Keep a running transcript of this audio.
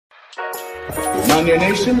Mountaineer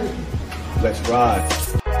Nation, let's ride.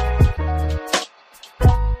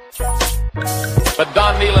 But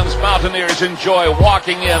Don Nealon's Mountaineers enjoy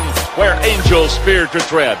walking in where angels fear to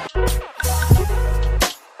tread.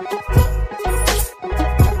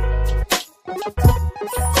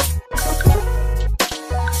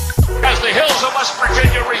 As the hills of West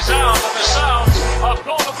Virginia resound with the sounds of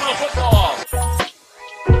Golden Blue football.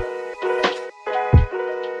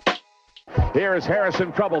 Here is Harris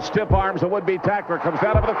in trouble. Stiff arms. The would-be tackler comes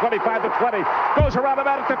down over the 25 to 20. Goes around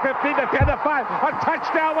about it to 15 to 10 to 5. A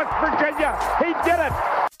touchdown, West Virginia. He did it.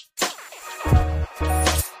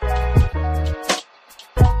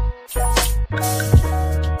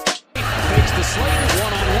 Takes the Slater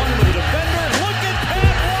one-on-one with the defender. Look at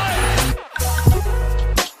that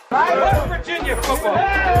one. West Virginia football. You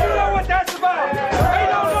know what that's about. They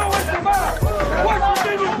don't know what it's about. West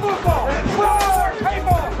Virginia football. Put on our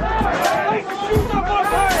table. They can shoot up on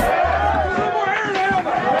fire. We're here in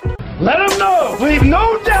helmet. Let them know. Leave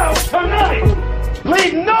no doubt tonight.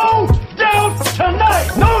 Leave no doubt tonight.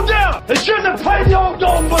 No doubt. They shouldn't have played the old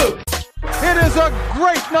Golden Blue. It is a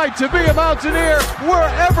great night to be a Mountaineer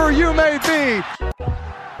wherever you may be.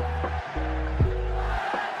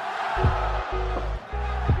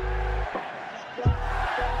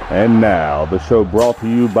 And now, the show brought to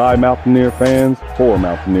you by Mountaineer fans, for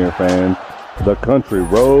Mountaineer fans, the Country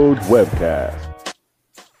Roads Webcast.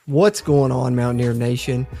 What's going on, Mountaineer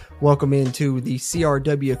Nation? Welcome into the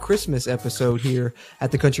CRW Christmas episode here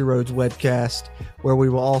at the Country Roads Webcast, where we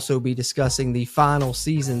will also be discussing the final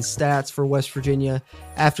season stats for West Virginia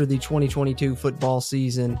after the 2022 football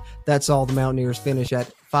season. That's all the Mountaineers finish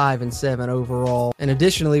at 5-7 overall. And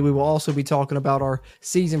additionally, we will also be talking about our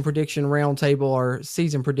season prediction roundtable, our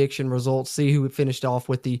season prediction results, see who finished off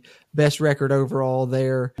with the best record overall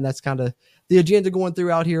there. And that's kind of the agenda going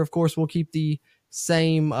throughout here. Of course, we'll keep the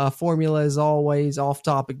same formula as always,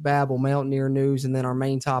 off-topic babble, Mountaineer news, and then our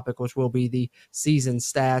main topic, which will be the season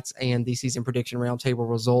stats and the season prediction roundtable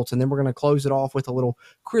results. And then we're going to close it off with a little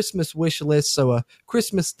Christmas wish list, so a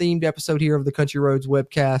Christmas-themed episode here of the Country Roads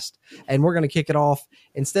Webcast. And we're going to kick it off.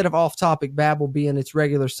 Instead of off-topic babble being its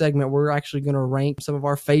regular segment, we're actually going to rank some of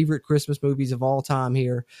our favorite Christmas movies of all time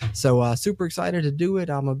here. So super excited to do it.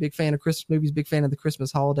 I'm a big fan of Christmas movies, big fan of the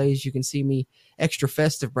Christmas holidays. You can see me extra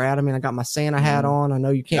festive, Brad. I mean, I got my Santa hat on. I know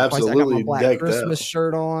you can't quite. I got my black Christmas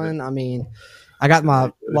shirt on. I mean, I got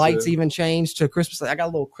my lights even changed to Christmas. I got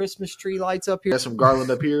a little Christmas tree lights up here. Got some garland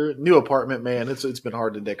up here. New apartment, man. It's been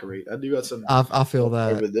hard to decorate. I do got some. I feel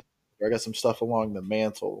that. I got some stuff along the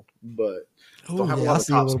mantle, but don't have I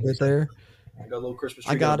see a little bit there. I got a little Christmas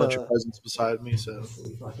tree. I got a bunch of presents beside me. So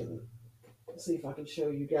let's see if I can show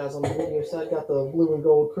you guys on the video side. Got the blue and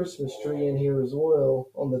gold Christmas tree in here as well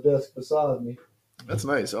on the desk beside me. That's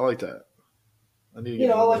nice. I like that. I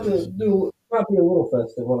like to do try to be a little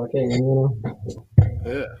festive when I can,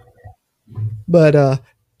 Yeah. But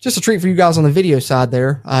just a treat for you guys on the video side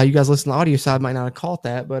there. You guys listening to the audio side might not have caught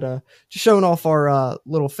that, but just showing off our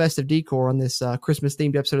little festive decor on this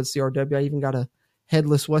Christmas-themed episode of CRW. I even got a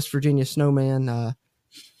headless West Virginia snowman.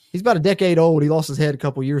 He's about a decade old. He lost his head a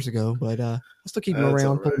couple years ago, but I still keep him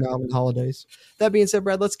around, pulling him out on the holidays. That being said,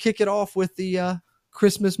 Brad, let's kick it off with the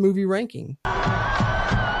Christmas movie ranking.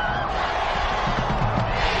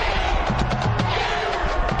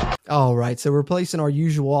 All right, so replacing our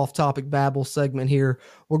usual off-topic babble segment here,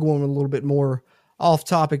 we're going a little bit more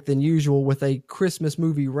off-topic than usual with a Christmas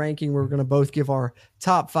movie ranking. We're going to both give our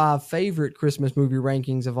top 5 favorite Christmas movie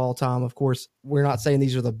rankings of all time. Of course, we're not saying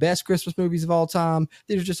these are the best Christmas movies of all time.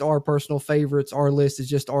 These are just our personal favorites. Our list is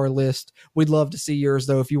just our list. We'd love to see yours,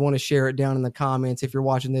 though, if you want to share it down in the comments. If you're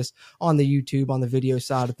watching this on the YouTube, on the video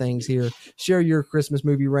side of things here, share your Christmas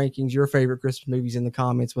movie rankings, your favorite Christmas movies in the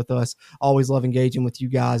comments with us. Always love engaging with you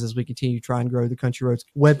guys as we continue to try and grow the Country Roads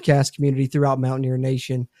webcast community throughout Mountaineer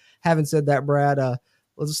Nation. Having said that, Brad,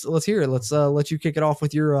 let's hear it. Let's let you kick it off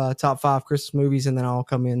with your top 5 Christmas movies, and then I'll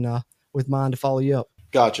come in with mine to follow you up.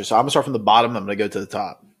 Gotcha. So I'm going to start from the bottom. I'm going to go to the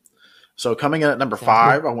top. So coming in at number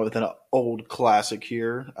 5, I went with an old classic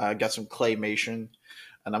here. I got some claymation,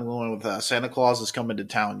 and I'm going with Santa Claus is Coming to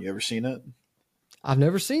Town. You ever seen it? I've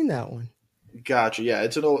never seen that one. Gotcha. Yeah,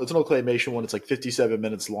 it's an old claymation one. It's like 57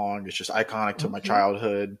 minutes long. It's just iconic to my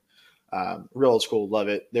childhood. Real old school, love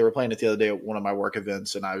it. They were playing it the other day at one of my work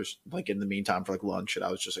events, and I was like in the meantime for like lunch, and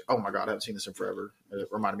I was just like, oh my God, I haven't seen this in forever. It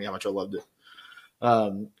reminded me how much I loved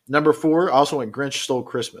it. Number 4, I also went Grinch Stole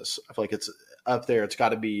Christmas. I feel like it's up there. It's got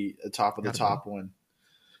to be the top of the top one.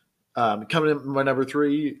 Coming in my number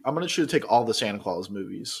 3, I'm going to take all the Santa Claus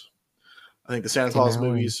movies. I think the Santa Claus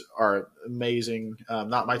movies are amazing.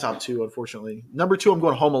 Not my top 2, unfortunately. Number 2, I'm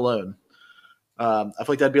going Home Alone. I feel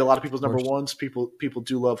like that'd be a lot of people's Of number course. ones. People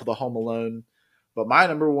do love the Home Alone, but my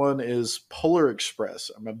number one is Polar Express.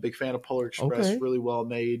 I'm a big fan of Polar Express. Okay. Really well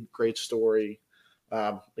made, great story.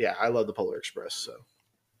 Yeah, I love the Polar Express. So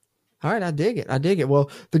All right, I dig it. I dig it. Well,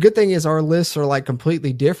 the good thing is our lists are like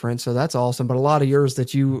completely different, so that's awesome. But a lot of yours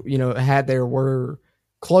that you had there were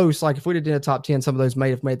close. Like if we'd have done a top 10, some of those may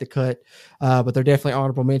have made the cut, but they're definitely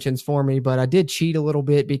honorable mentions for me. But I did cheat a little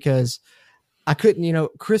bit because I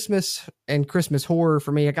couldn't, Christmas and Christmas horror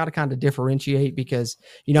for me, I got to kind of differentiate because,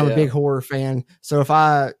 I'm a big horror fan. So if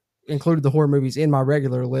I included the horror movies in my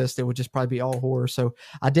regular list, it would just probably be all horror. So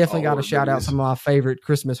I definitely got to shout out some of my favorite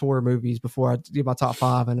Christmas horror movies before I do my top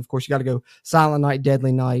 5. And of course, you got to go Silent Night,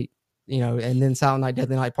 Deadly Night, and then Silent Night,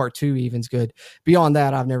 Deadly Night Part 2 even's good. Beyond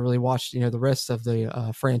that, I've never really watched, the rest of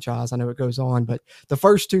the franchise. I know it goes on, but the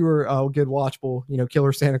first 2 are good watchable.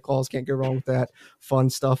 Killer Santa Claus, can't go wrong with that. Fun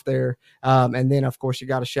stuff there. And then, of course, you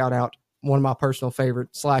got to shout out one of my personal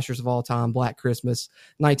favorite slashers of all time, Black Christmas,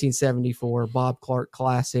 1974, Bob Clark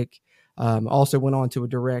classic. Also went on to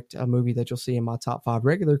direct a movie that you'll see in my top 5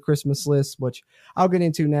 regular Christmas list, which I'll get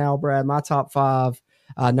into now, Brad. My top 5,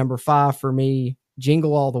 number 5 for me,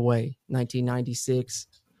 Jingle All the Way, 1996.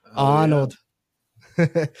 Arnold.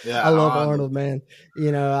 Yeah, I love Arnold, man.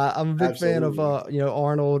 I'm a big fan of,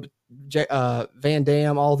 Arnold, Van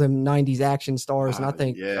Damme, all them 90s action stars. And I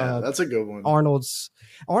think that's a good one.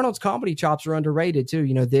 Arnold's comedy chops are underrated too.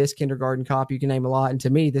 This Kindergarten Cop, you can name a lot. And to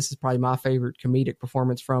me, this is probably my favorite comedic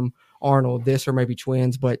performance from Arnold, this or maybe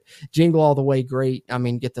Twins, but Jingle All the Way, great. I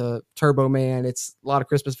mean, get the Turbo Man. It's a lot of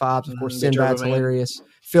Christmas vibes. Of course, Sinbad's hilarious.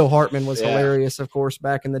 Phil Hartman was hilarious, of course,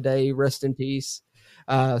 back in the day. Rest in peace.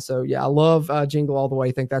 So yeah, I love Jingle All the Way.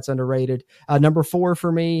 I think that's underrated. Number 4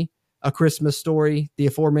 for me, A Christmas Story. The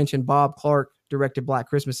aforementioned Bob Clark directed Black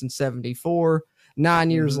Christmas in 74. 9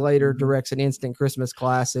 years later, directs an instant Christmas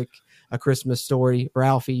classic, A Christmas Story.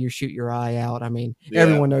 Ralphie, You Shoot Your Eye Out. I mean,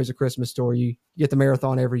 everyone knows A Christmas Story. You get the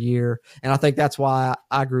marathon every year. And I think that's why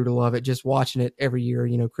I grew to love it, just watching it every year,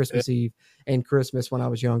 Christmas Eve and Christmas when I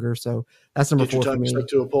was younger. So that's number 4 for me. Stuck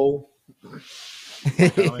to a pole.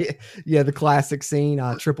 Yeah, the classic scene,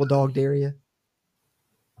 Triple Dog Dare Ya.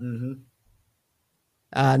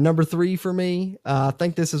 Number 3 for me, I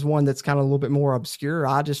think this is one that's kind of a little bit more obscure.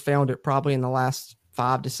 I just found it probably in the last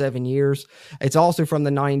 5 to 7 years. It's also from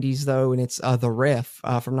the 90s though, and it's The Ref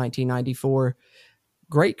from 1994.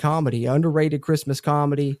 Great comedy, underrated Christmas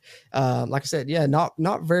comedy. Like I said,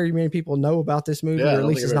 not very many people know about this movie, or at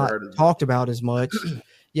least it's not talked about as much.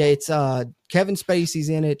 Yeah, it's Kevin Spacey's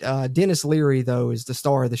in it. Dennis Leary, though, is the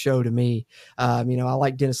star of the show to me. I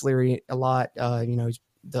like Dennis Leary a lot. He's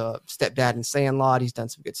the stepdad in Sandlot. He's done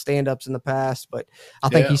some good stand-ups in the past, but I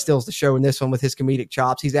think he steals the show in this one with his comedic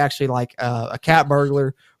chops. He's actually like a cat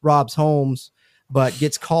burglar, robs homes, but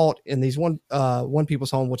gets caught in these one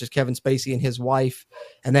people's home, which is Kevin Spacey and his wife,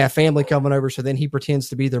 and they have family coming over. So then he pretends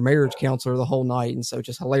to be their marriage counselor the whole night, and so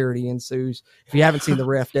just hilarity ensues. If you haven't seen The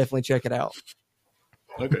Ref, definitely check it out.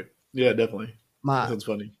 Okay, yeah, definitely. That sounds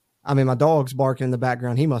funny. I mean, my dog's barking in the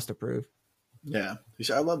background. He must approve. Yeah,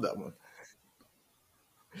 I love that one.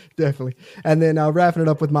 Definitely. And then wrapping it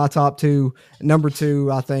up with my top 2, number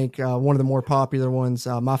 2, I think one of the more popular ones.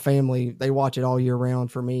 My family, they watch it all year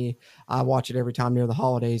round. For me, I watch it every time near the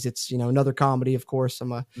holidays. It's another comedy, of course.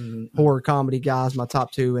 I'm a horror comedy guy. Is my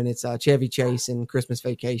top 2, and it's Chevy Chase and Christmas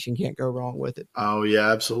Vacation. Can't go wrong with it. Oh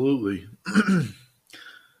yeah, absolutely.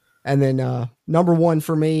 And then number 1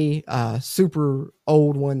 for me, super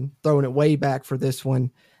old one, throwing it way back for this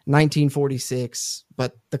one, 1946,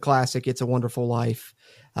 but the classic It's a Wonderful Life.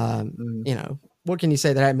 What can you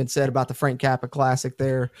say that hadn't been said about the Frank Capra classic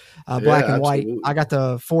there? Black and white. I got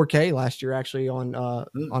the 4K last year actually on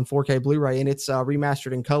 4K Blu-ray, and it's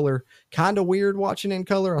remastered in color. Kind of weird watching in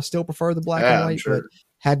color. I still prefer the black and white, but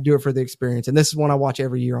had to do it for the experience. And this is one I watch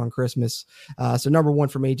every year on Christmas. So number 1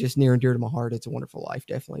 for me, just near and dear to my heart. It's a Wonderful Life,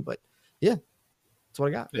 definitely. But yeah, that's what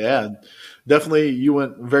I got. Yeah, definitely. You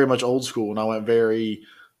went very much old school, and I went very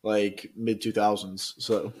like mid 2000s.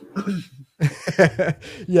 So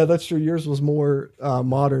yeah, that's true. Yours was more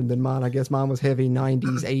modern than mine. I guess mine was heavy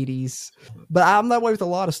 90s, 80s. But I'm that way with a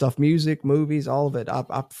lot of stuff, music, movies, all of it. I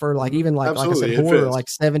prefer like even like I said, horror, like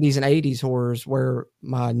 70s and 80s horrors, where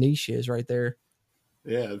my niche is right there.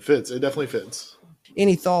 Yeah, it fits. It definitely fits.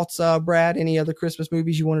 Any thoughts, Brad? Any other Christmas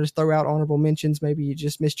movies you wanted to throw out? Honorable mentions? Maybe you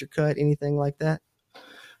just missed your cut. Anything like that?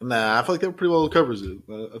 Nah, I feel like that pretty well covers it.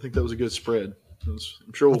 I think that was a good spread. I'm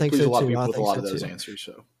sure we'll please a lot of people with a lot of those answers.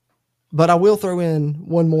 So But I will throw in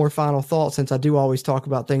one more final thought, since I do always talk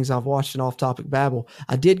about things I've watched in off-topic babble.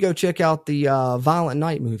 I did go check out the Violent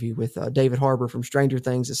Night movie with David Harbour from Stranger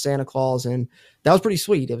Things as Santa Claus, and that was pretty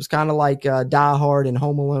sweet. It was kind of like Die Hard and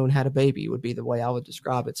Home Alone had a baby, would be the way I would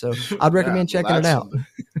describe it. So I'd recommend checking it out.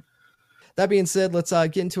 That being said, let's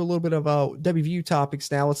get into a little bit of WVU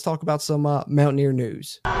topics now. Let's talk about some Mountaineer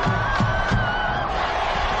news.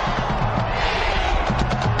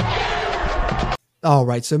 All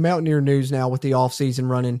right, so Mountaineer news now with the offseason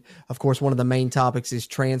running. Of course, one of the main topics is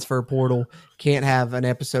transfer portal. Can't have an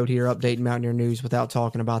episode here updating Mountaineer news without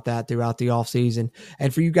talking about that throughout the offseason.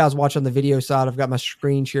 And for you guys watching on the video side, I've got my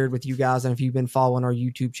screen shared with you guys. And if you've been following our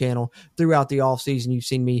YouTube channel throughout the offseason, you've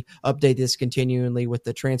seen me update this continually with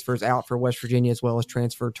the transfers out for West Virginia as well as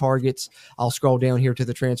transfer targets. I'll scroll down here to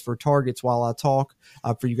the transfer targets while I talk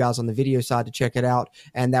for you guys on the video side to check it out.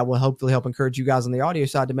 And that will hopefully help encourage you guys on the audio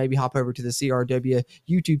side to maybe hop over to the CRW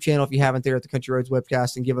YouTube channel if you haven't there at the Country Roads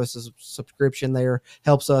Webcast, and give us a subscription there.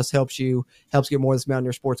 Helps us, helps you, helps get more of this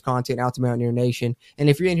Mountaineer sports content out to Mountaineer Nation. And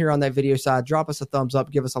if you're in here on that video side, drop us a thumbs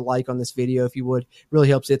up, give us a like on this video if you would. Really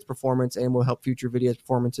helps its performance and will help future videos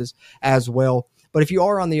performances as well. But if you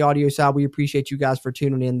are on the audio side, we appreciate you guys for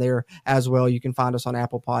tuning in there as well. You can find us on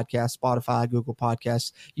Apple Podcasts, Spotify, Google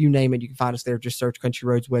Podcasts, you name it. You can find us there. Just search Country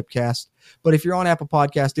Roads Webcast. But if you're on Apple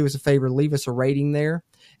Podcasts, do us a favor, leave us a rating there.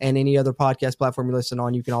 And any other podcast platform you listen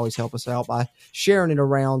on, you can always help us out by sharing it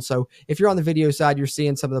around. So if you're on the video side, you're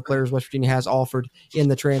seeing some of the players West Virginia has offered in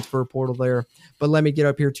the transfer portal there. But let me get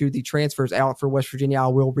up here to the transfers out for West Virginia. I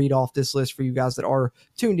will read off this list for you guys that are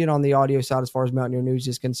tuned in on the audio side as far as Mountaineer news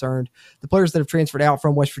is concerned. The players that have transferred out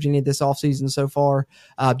from West Virginia this offseason so far,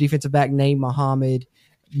 defensive back Naeem Muhammad,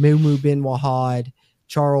 Mumu Ben Wahad,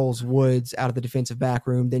 Charles Woods out of the defensive back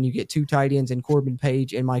room. Then you get two tight ends in Corbin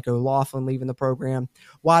Page and Mike O'Laughlin leaving the program.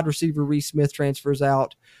 Wide receiver Reese Smith transfers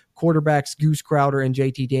out. Quarterbacks Goose Crowder and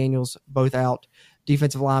JT Daniels both out.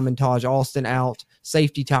 Defensive lineman Taj Austin out.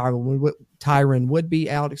 Safety Tyron Woodby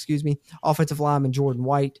out, Offensive lineman Jordan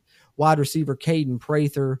White. Wide receiver Caden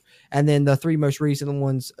Prather. And then the three most recent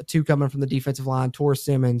ones, two coming from the defensive line, Tor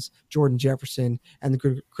Simmons, Jordan Jefferson, and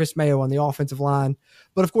Chris Mayo on the offensive line.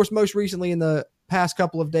 But of course, most recently in the past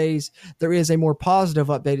couple of days, there is a more positive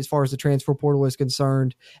update as far as the transfer portal is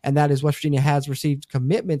concerned, and that is West Virginia has received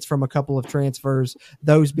commitments from a couple of transfers,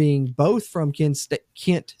 those being both from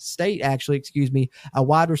Kent State, a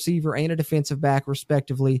wide receiver and a defensive back,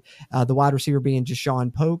 respectively. The wide receiver being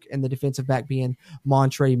Jashawn Polk and the defensive back being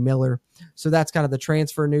Montre Miller. So that's kind of the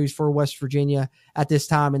transfer news for West Virginia at this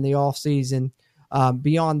time in the offseason.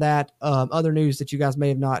 Beyond that, other news that you guys may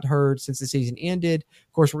have not heard since the season ended.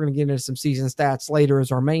 Of course, we're going to get into some season stats later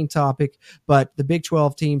as our main topic, but the Big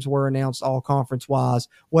 12 teams were announced all conference-wise.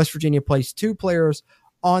 West Virginia placed two players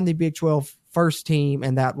on the Big 12 first team,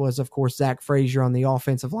 and that was, of course, Zach Frazier on the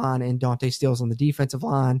offensive line and Dante Stills on the defensive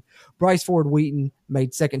line. Bryce Ford Wheaton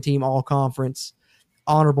made second team all-conference.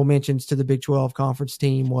 Honorable mentions to the Big 12 conference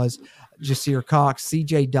team was Jasir Cox,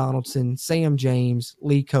 C.J. Donaldson, Sam James,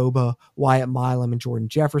 Lee Koba, Wyatt Milam, and Jordan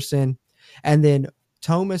Jefferson. And then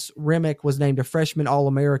Thomas Remick was named a freshman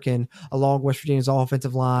All-American along West Virginia's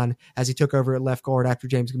offensive line as he took over at left guard after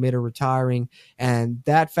James Gamitter retiring. And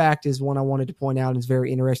that fact is one I wanted to point out and is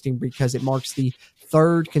very interesting because it marks the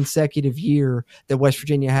third consecutive year that West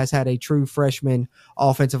Virginia has had a true freshman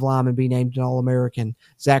offensive lineman be named an All-American.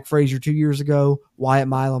 Zach Frazier 2 years ago, Wyatt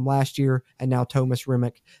Milam last year, and now Thomas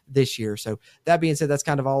Remick this year. So that being said, that's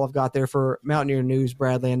kind of all I've got there for Mountaineer news,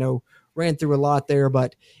 Bradley. I know ran through a lot there,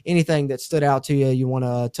 but anything that stood out to you want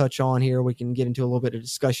to touch on here, we can get into a little bit of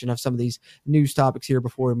discussion of some of these news topics here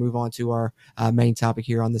before we move on to our main topic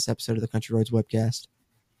here on this episode of the Country Roads Webcast.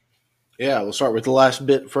 Yeah, we'll start with the last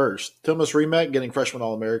bit first. Thomas Remick getting freshman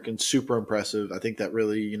All-American, super impressive. I think that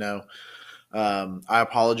really, I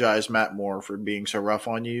apologize, Matt Moore, for being so rough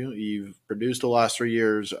on you. You've produced the last 3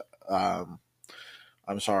 years. I'm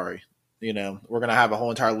sorry. We're going to have a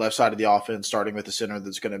whole entire left side of the offense, starting with the center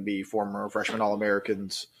that's going to be former freshman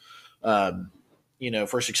All-Americans.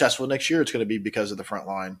 For successful next year, it's going to be because of the front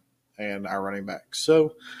line and our running backs.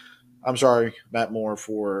 So I'm sorry, Matt Moore,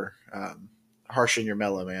 for harshing your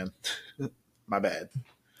mellow, man. My bad.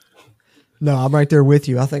 No, I'm right there with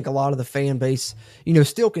you. I think a lot of the fan base,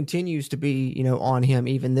 still continues to be, on him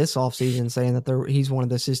even this offseason, saying that he's one of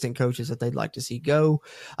the assistant coaches that they'd like to see go.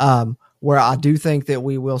 where I do think that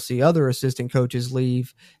we will see other assistant coaches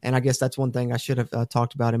leave. And I guess that's one thing I should have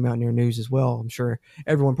talked about in Mountaineer News as well. I'm sure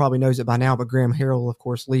everyone probably knows it by now, but Graham Harrell, of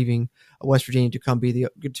course, leaving West Virginia to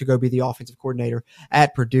go be the offensive coordinator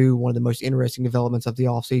at Purdue, one of the most interesting developments of the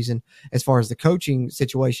offseason as far as the coaching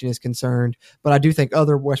situation is concerned. But I do think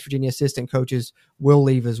other West Virginia assistant coaches will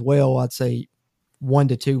leave as well. I'd say 1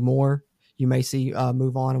 to 2 more you may see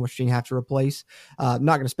move on and West Virginia have to replace. I'm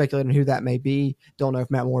not going to speculate on who that may be. Don't know if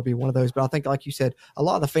Matt Moore will be one of those, but I think, like you said, a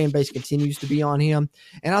lot of the fan base continues to be on him.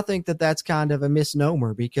 And I think that that's kind of a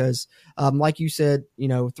misnomer because, like you said,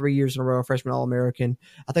 3 years in a row, freshman All-American.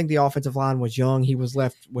 I think the offensive line was young. He was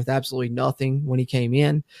left with absolutely nothing when he came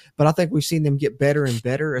in. But I think we've seen them get better and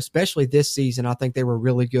better, especially this season. I think they were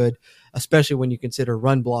really good, especially when you consider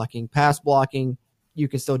run blocking, pass blocking. You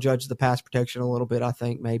can still judge the pass protection a little bit, I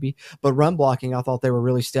think, maybe. But run blocking, I thought they were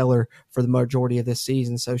really stellar for the majority of this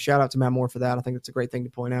season. So shout out to Matt Moore for that. I think it's a great thing to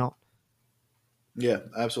point out. Yeah,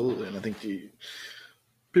 absolutely. And I think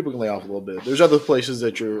people can lay off a little bit. There's other places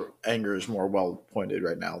that your anger is more well pointed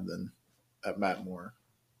right now than at Matt Moore.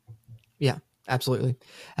 Yeah, absolutely.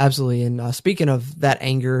 Absolutely. And speaking of that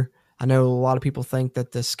anger, I know a lot of people think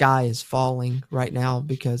that the sky is falling right now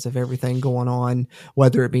because of everything going on,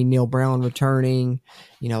 whether it be Neil Brown returning,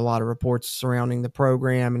 a lot of reports surrounding the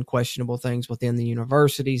program and questionable things within the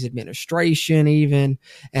university's administration even.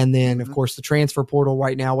 And then, of course, the transfer portal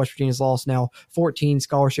right now. West Virginia's lost now 14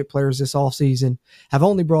 scholarship players this offseason, have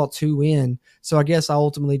only brought 2 in. So I guess I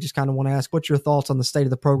ultimately just kind of want to ask, what's your thoughts on the state of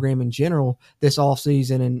the program in general this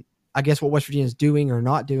offseason, and I guess what West Virginia is doing or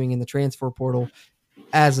not doing in the transfer portal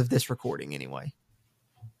as of this recording anyway?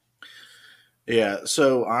 Yeah,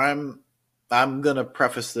 so I'm going to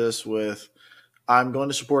preface this with I'm going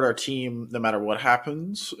to support our team no matter what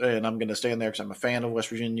happens, and I'm going to stand there because I'm a fan of West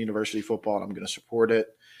Virginia University football, and I'm going to support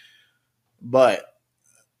it. But,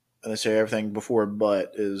 and I say everything before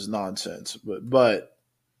but is nonsense, but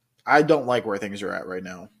I don't like where things are at right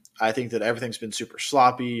now. I think that everything's been super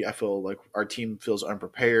sloppy. I feel like our team feels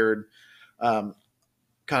unprepared.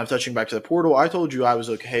 Kind of touching back to the portal, I told you I was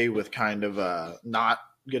okay with kind of not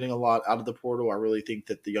getting a lot out of the portal. I really think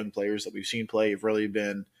that the young players that we've seen play have really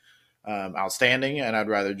been outstanding, and I'd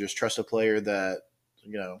rather just trust a player that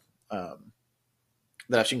that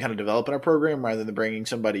I've seen kind of develop in our program rather than bringing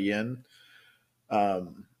somebody in.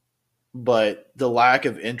 But the lack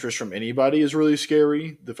of interest from anybody is really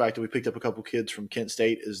scary. The fact that we picked up a couple kids from Kent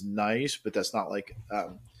State is nice, but that's not like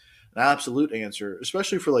an absolute answer,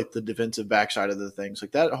 especially for like the defensive backside of the things.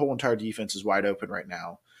 Like that whole entire defense is wide open right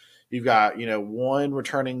now. You've got, one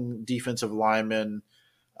returning defensive lineman,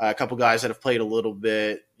 a couple guys that have played a little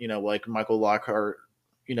bit, like Michael Lockhart,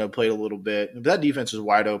 played a little bit. That defense is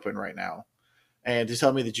wide open right now. And to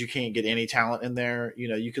tell me that you can't get any talent in there,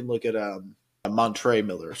 you can look at Montre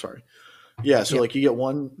Miller, sorry. Yeah, so like you get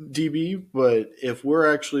one DB, but if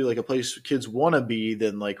we're actually like a place kids want to be,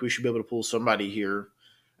 then like we should be able to pull somebody here.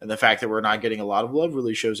 And the fact that we're not getting a lot of love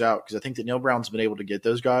really shows out, because I think that Neil Brown's been able to get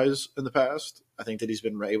those guys in the past. I think that he's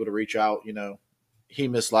been able to reach out. He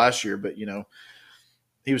missed last year, but,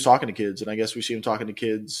 he was talking to kids, and I guess we see him talking to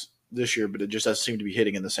kids this year, but it just doesn't seem to be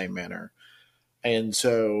hitting in the same manner. And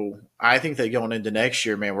so I think that going into next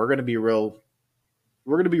year, man, we're going to be real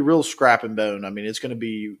scrap and bone. I mean, it's going to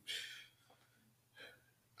be –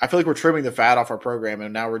 I feel like we're trimming the fat off our program,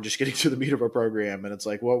 and now we're just getting to the meat of our program. And it's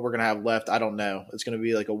like, what we're going to have left, I don't know. It's going to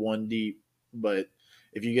be like a 1 deep, but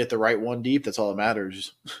if you get the right 1 deep, that's all that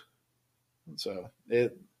matters. So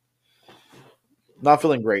not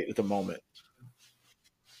feeling great at the moment.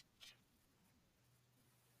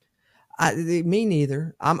 Me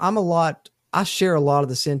neither. I share a lot of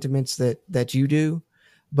the sentiments that you do,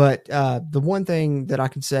 but the one thing that I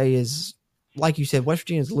can say is, like you said, West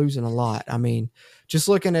Virginia's losing a lot. I mean, just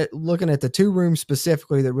looking at the 2 rooms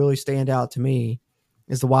specifically that really stand out to me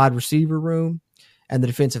is the wide receiver room and the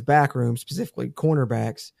defensive back room, specifically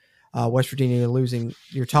cornerbacks. West Virginia losing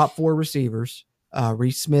your top 4 receivers,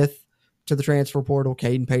 Reese Smith to the transfer portal,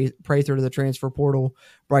 Caden Prather to the transfer portal,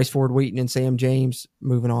 Bryce Ford Wheaton and Sam James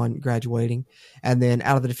moving on, graduating. And then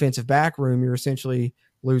out of the defensive back room, you're essentially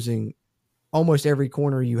losing almost every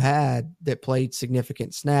corner you had that played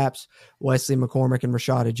significant snaps. Wesley McCormick and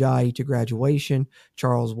Rashad Ajayi to graduation,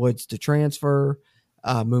 Charles Woods to transfer,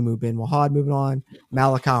 Mumu Ben Wahad moving on.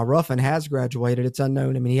 Malachi Ruffin has graduated. It's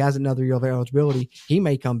unknown. I mean, he has another year of eligibility. He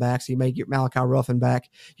may come back, so you may get Malachi Ruffin back.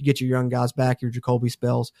 You get your young guys back, your Jacoby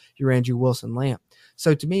Spells, your Andrew Wilson-Lamp.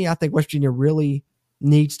 So to me, I think West Virginia really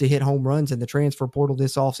needs to hit home runs in the transfer portal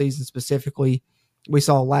this offseason specifically. We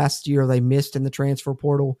saw last year they missed in the transfer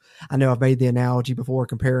portal. I know I've made the analogy before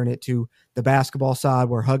comparing it to the basketball side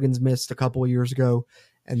where Huggins missed a couple of years ago.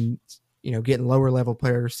 And getting lower level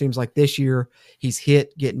players. Seems like this year he's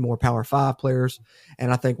hit getting more Power 5 players.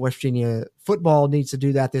 And I think West Virginia football needs to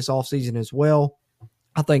do that this offseason as well.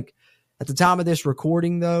 I think at the time of this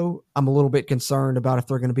recording, though, I'm a little bit concerned about if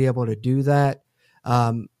they're going to be able to do that.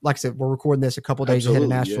 Like I said, we're recording this a couple days ahead of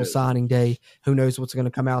National Signing Day. Who knows what's going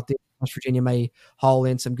to come out there? West Virginia may haul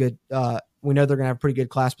in some good we know they're going to have a pretty good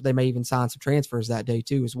class, but they may even sign some transfers that day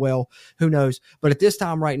too as well. Who knows? But at this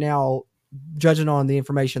time right now, judging on the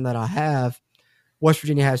information that I have, West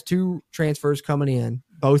Virginia has 2 transfers coming in,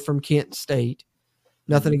 both from Kent State.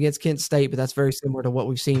 Nothing against Kent State, but that's very similar to what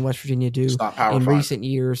we've seen West Virginia do in recent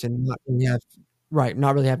years, and not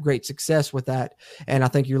really have great success with that. And I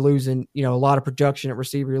think you're losing, a lot of production at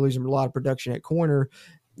receiver. You're losing a lot of production at corner.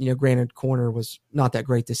 Granted, corner was not that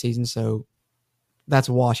great this season, so that's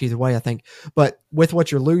a wash either way, I think. But with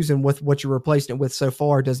what you're losing, with what you're replacing it with so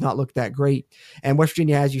far, does not look that great. And West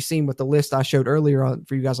Virginia, as you've seen with the list I showed earlier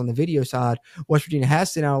for you guys on the video side, West Virginia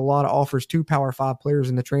has sent out a lot of offers to Power 5 players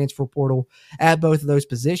in the transfer portal at both of those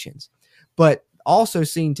positions. But also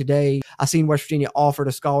seen today, I seen West Virginia offered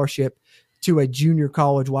a scholarship to a junior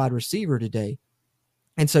college wide receiver today.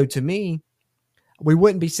 And so to me, we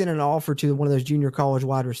wouldn't be sending an offer to one of those junior college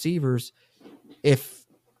wide receivers if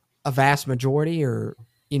a vast majority or,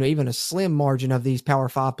 even a slim margin of these Power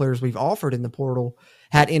 5 players we've offered in the portal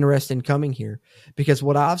had interest in coming here. Because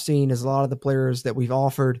what I've seen is a lot of the players that we've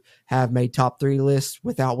offered have made top 3 lists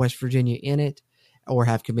without West Virginia in it or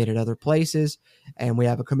have committed other places. And we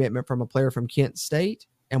have a commitment from a player from Kent State,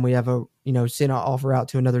 and we have sent an offer out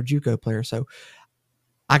to another JUCO player. So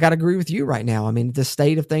I got to agree with you right now. I mean, the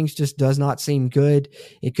state of things just does not seem good.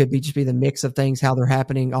 It could just be the mix of things, how they're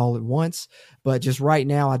happening all at once. But just right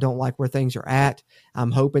now, I don't like where things are at. I'm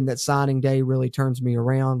hoping that signing day really turns me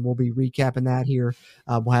around. We'll be recapping that here.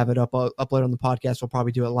 We'll have it upload on the podcast. We'll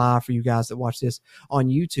probably do it live for you guys that watch this on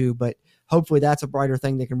YouTube. But hopefully that's a brighter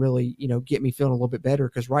thing that can really, get me feeling a little bit better.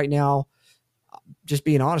 Because right now, just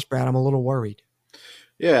being honest, Brad, I'm a little worried.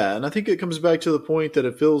 Yeah, and I think it comes back to the point that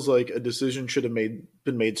it feels like a decision should have been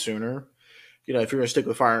made sooner. If you're going to stick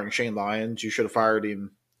with firing Shane Lyons, you should have fired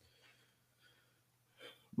him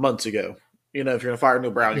months ago. If you're going to fire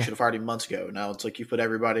Neil Brown, you should have fired him months ago. Now it's like you put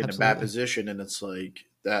everybody in a bad position, and it's like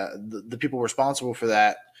that the people responsible for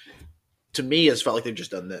that, to me, has felt like they've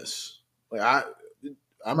just done this. Like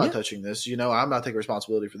I'm not touching this. I'm not taking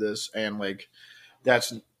responsibility for this, and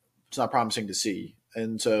it's not promising to see.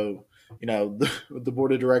 And so, the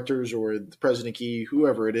board of directors or the president key,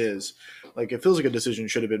 whoever it is, it feels like a decision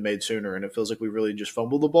should have been made sooner, and it feels like we really just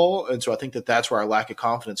fumbled the ball. And so I think that's where our lack of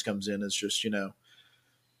confidence comes in. Is just,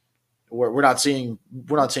 we're not seeing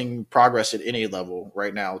progress at any level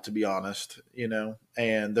right now, to be honest,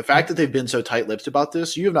 and the fact that they've been so tight-lipped about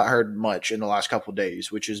this, you have not heard much in the last couple of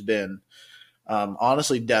days, which has been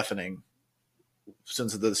honestly deafening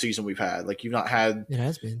since the season we've had. You've not had, it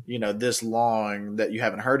has been, this long that you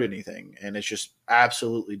haven't heard anything, and it's just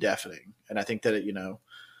absolutely deafening. And I think that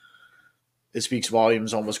it speaks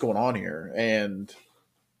volumes on what's going on here. And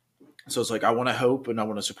so it's I want to hope and I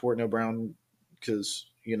want to support Neil Brown because,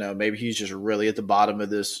 maybe he's just really at the bottom of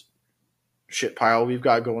this shit pile we've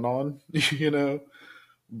got going on,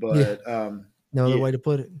 but no other way to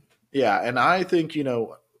put it. Yeah. And I think,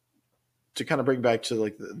 to kind of bring back to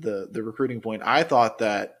the recruiting point, I thought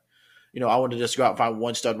that, I wanted to just go out and find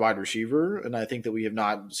one stud wide receiver. And I think that we have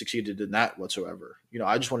not succeeded in that whatsoever.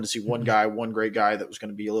 I just wanted to see one guy, one great guy that was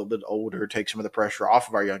going to be a little bit older, take some of the pressure off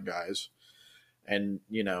of our young guys. And,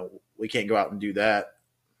 we can't go out and do that.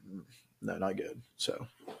 No, not good. So.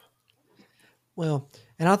 Well,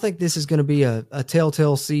 and I think this is going to be a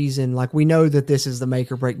telltale season. We know that this is the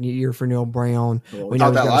make or break year for Neil Brown. Well, we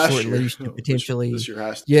know he's got a short year. leash to potentially. This year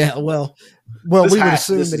has to. Yeah, well, we would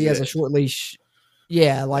assume that he has a short leash.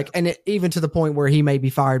 Yeah, even to the point where he may be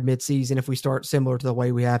fired mid-season if we start similar to the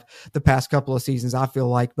way we have the past couple of seasons, I feel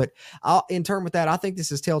like. But in terms with that, I think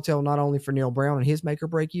this is telltale not only for Neil Brown and his make or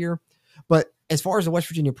break year, but as far as the West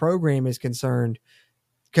Virginia program is concerned.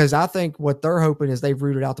 Because I think what they're hoping is they've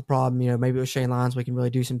rooted out the problem. Maybe with Shane Lyons, we can really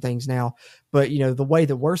do some things now. But, the way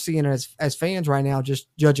that we're seeing it as fans right now, just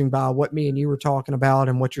judging by what me and you were talking about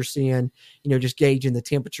and what you're seeing, just gauging the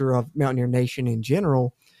temperature of Mountaineer Nation in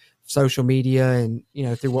general, social media and,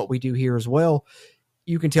 through what we do here as well,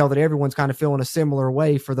 you can tell that everyone's kind of feeling a similar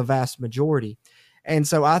way for the vast majority. And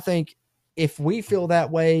so I think if we feel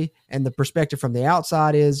that way and the perspective from the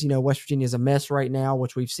outside is, West Virginia is a mess right now,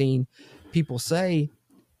 which we've seen people say,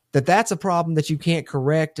 that's a problem that you can't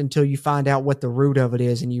correct until you find out what the root of it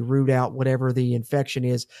is and you root out whatever the infection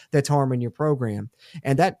is that's harming your program.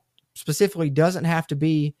 And that specifically doesn't have to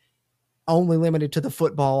be only limited to the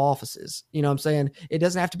football offices. You know what I'm saying? It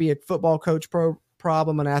doesn't have to be a football coach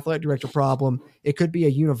problem, an athletic director problem. It could be a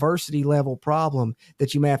university level problem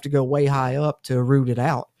that you may have to go way high up to root it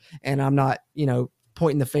out. And I'm not,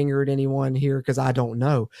 pointing the finger at anyone here because I don't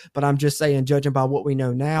know, but I'm just saying, judging by what we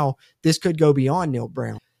know now, this could go beyond Neil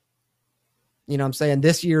Brown. You know what I'm saying?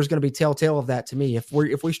 This year is going to be telltale of that to me. If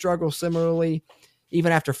we struggle similarly,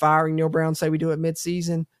 even after firing Neil Brown, say we do it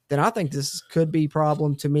midseason, then I think this could be a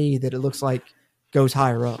problem to me that it looks like goes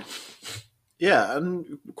higher up. Yeah,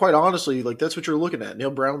 and quite honestly, like that's what you're looking at.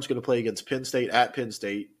 Neil Brown's going to play against Penn State at Penn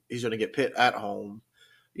State. He's going to get Pitt at home.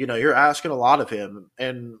 You're asking a lot of him.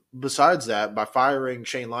 And besides that, by firing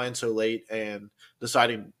Shane Lyon so late and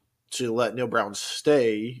deciding to let Neil Brown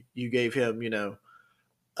stay, you gave him,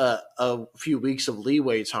 a few weeks of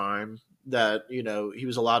leeway time that, he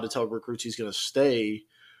was allowed to tell recruits he's going to stay.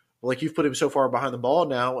 Like, you've put him so far behind the ball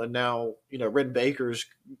now, and now, Ren Baker's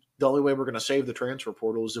the only way we're going to save the transfer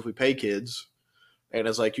portal is if we pay kids. And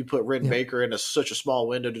it's like you put Ren Baker in such a small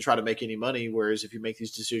window to try to make any money, whereas if you make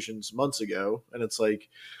these decisions months ago, and it's like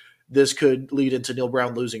this could lead into Neil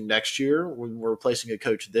Brown losing next year when we're replacing a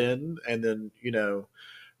coach then, and then,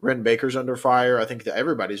 Ren Baker's under fire. I think that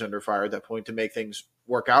everybody's under fire at that point to make things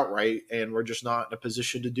work out right, and we're just not in a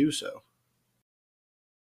position to do so.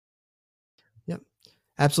 Yep,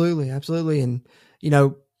 absolutely. And,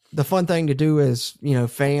 the fun thing to do as,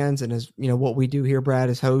 fans and as, what we do here, Brad,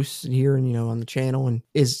 as hosts and here and, on the channel, and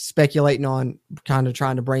is speculating on kind of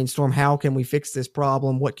trying to brainstorm, how can we fix this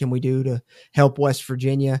problem? What can we do to help West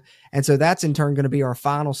Virginia? And so that's in turn going to be our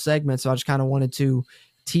final segment. So I just kind of wanted to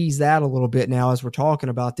tease that a little bit now as we're talking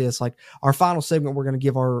about this. Like our final segment, we're going to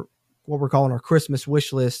give what we're calling our Christmas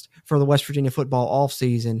wish list for the West Virginia football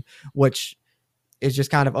offseason, which is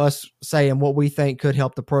just kind of us saying what we think could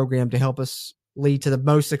help the program to help us lead to the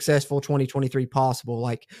most successful 2023 possible.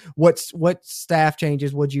 Like what staff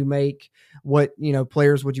changes would you make? What,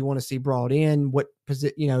 players would you want to see brought in? What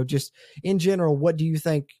position, just in general, what do you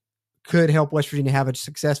think could help West Virginia have a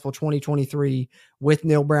successful 2023 with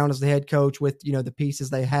Neil Brown as the head coach, with, the pieces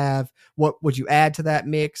they have? What would you add to that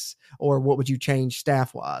mix, or what would you change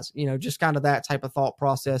staff wise? Just kind of that type of thought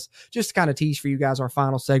process, just to kind of tease for you guys our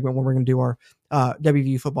final segment when we're going to do our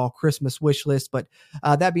WVU football Christmas wish list. But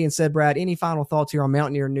that being said, Brad, any final thoughts here on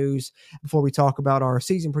Mountaineer news before we talk about our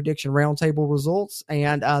season prediction roundtable results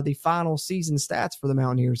and the final season stats for the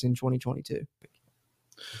Mountaineers in 2022?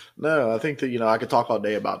 No, I think that, I could talk all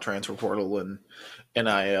day about transfer portal and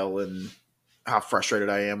NIL and how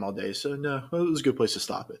frustrated I am all day. So, no, it was a good place to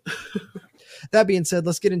stop it. That being said,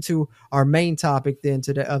 let's get into our main topic then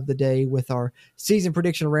today of the day with our season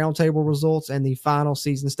prediction roundtable results and the final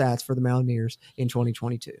season stats for the Mountaineers in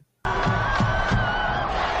 2022.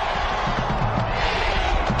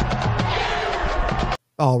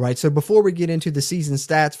 All right, so before we get into the season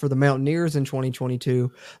stats for the Mountaineers in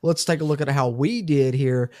 2022, let's take a look at how we did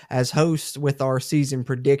here as hosts with our season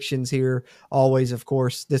predictions here. Always, of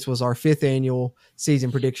course, this was our 5th annual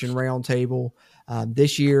season prediction roundtable.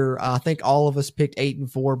 This year, I think all of us picked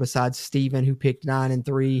 8-4 besides Steven, who picked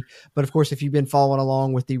 9-3. But of course, if you've been following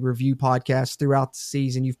along with the review podcast throughout the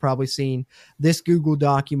season, you've probably seen this Google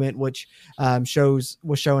document, which was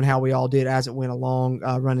showing how we all did as it went along,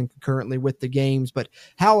 running concurrently with the games. But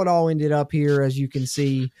how it all ended up here, as you can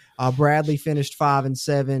see, Bradley finished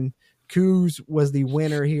 5-7. Coos was the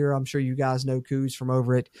winner here. I'm sure you guys know Coos from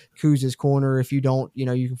over at Coos' Corner. If you don't,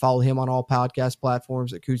 you can follow him on all podcast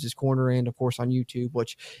platforms at Coos' Corner and, of course, on YouTube,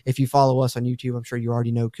 which if you follow us on YouTube, I'm sure you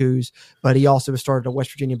already know Coos. But he also started a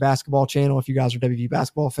West Virginia basketball channel. If you guys are WVU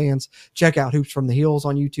basketball fans, check out Hoops from the Hills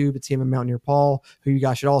on YouTube. It's him and Mountaineer Paul, who you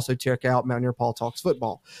guys should also check out. Mountaineer Paul Talks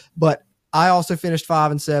Football. But I also finished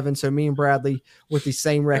 5-7, so me and Bradley with the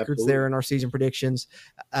same records there in our season predictions,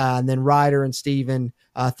 and then Ryder and Steven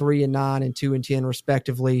 3-9 and 2-10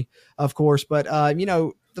 respectively, of course. But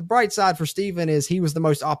the bright side for Steven is he was the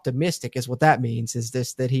most optimistic, is what that means. Is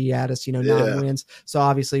this that he had us 9 wins? So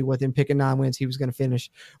obviously with him picking 9 wins, he was going to finish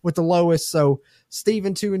with the lowest. So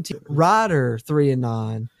Steven 2-10, Ryder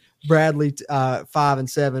 3-9. Bradley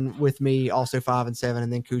 5-7 with me, also 5-7,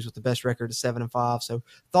 and then Coos with the best record of 7-5. So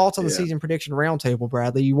thoughts on the season prediction roundtable,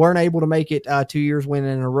 Bradley? You weren't able to make it 2 years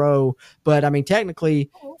winning in a row, but I mean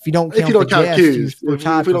technically, if you don't count the guests, you're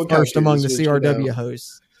tied for first among the CRW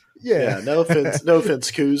hosts. Yeah, no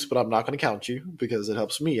offense, Coos, but I'm not going to count you because it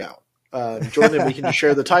helps me out. Jordan, we can just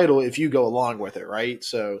share the title if you go along with it, right?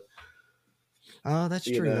 So, that's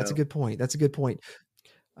true. That's a good point.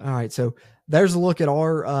 All right, so there's a look at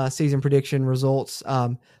our season prediction results.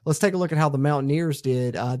 Let's take a look at how the Mountaineers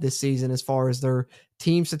did this season as far as their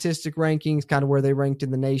team statistic rankings, kind of where they ranked in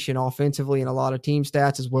the nation offensively and a lot of team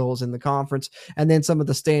stats as well as in the conference, and then some of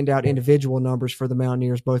the standout individual numbers for the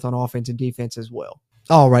Mountaineers, both on offense and defense as well.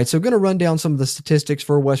 All right, so going to run down some of the statistics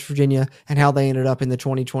for West Virginia and how they ended up in the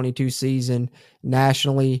 2022 season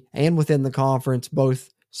nationally and within the conference, both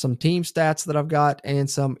some team stats that I've got and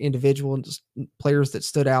some individual players that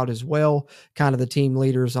stood out as well, kind of the team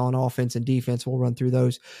leaders on offense and defense. We'll run through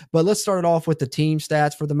those. But let's start off with the team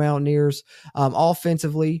stats for the Mountaineers.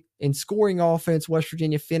 Offensively, in scoring offense, West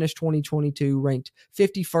Virginia finished 2022 ranked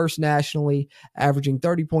 51st nationally, averaging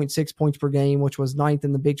 30.6 points per game, which was 9th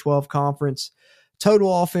in the Big 12 Conference.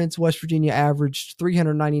 Total offense, West Virginia averaged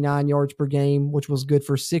 399 yards per game, which was good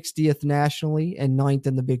for 60th nationally and 9th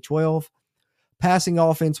in the Big 12. Passing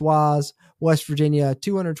offense-wise, West Virginia,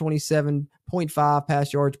 227.5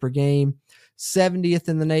 pass yards per game, 70th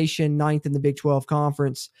in the nation, 9th in the Big 12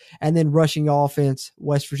 Conference. And then rushing offense,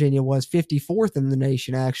 West Virginia was 54th in the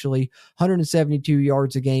nation, actually, 172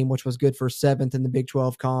 yards a game, which was good for 7th in the Big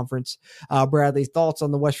 12 Conference. Bradley, thoughts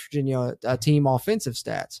on the West Virginia team offensive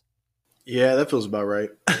stats? Yeah, that feels about right.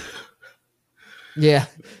 Yeah,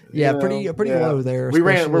 pretty low there. We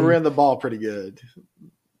ran the ball pretty good.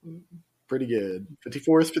 Pretty good.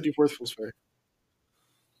 54th feels fair.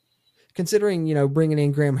 Considering, bringing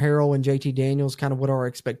in Graham Harrell and JT Daniels, kind of what our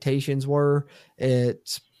expectations were,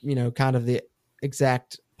 it's, kind of the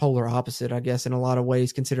exact polar opposite, I guess, in a lot of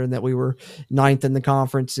ways, considering that we were 9th in the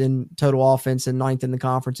conference in total offense and 9th in the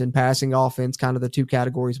conference in passing offense, kind of the two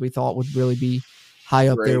categories we thought would really be high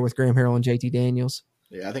up there with Graham Harrell and JT Daniels.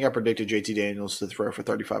 Yeah, I think I predicted JT Daniels to throw for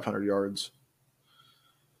 3,500 yards.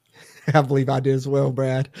 I believe I did as well,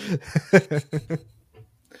 Brad.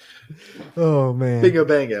 Oh man, Bingo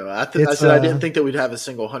bango! I said I didn't think that we'd have a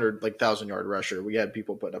single 1,000-yard rusher. We had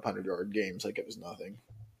people putting up 100-yard games like it was nothing.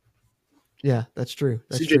 Yeah, that's true.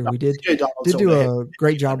 That's true. We did do a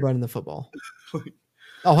great job running the football.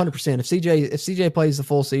 100%. If CJ plays the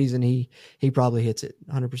full season, he probably hits it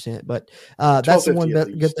 100%. But that's the one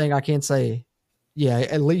good thing I can say. Yeah,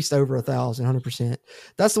 at least over 1,000, 100%.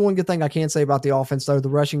 That's the one good thing I can say about the offense, though. The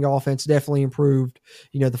rushing offense definitely improved.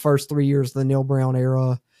 The first 3 years of the Neil Brown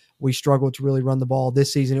era, we struggled to really run the ball.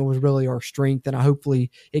 This season, it was really our strength, and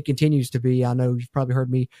hopefully it continues to be. I know you've probably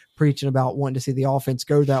heard me preaching about wanting to see the offense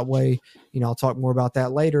go that way. I'll talk more about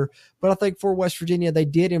that later. But I think for West Virginia, they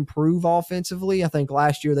did improve offensively. I think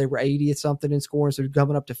last year they were 80th something in scoring, so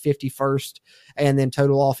coming up to 51st. And then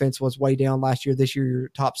total offense was way down last year. This year, you're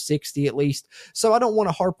top 60 at least. So I don't want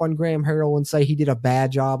to harp on Graham Harrell and say he did a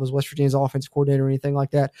bad job as West Virginia's offensive coordinator or anything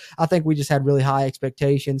like that. I think we just had really high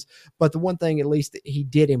expectations. But the one thing, at least, he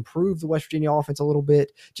did improve the West Virginia offense a little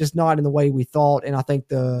bit, just not in the way we thought. And I think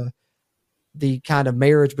the kind of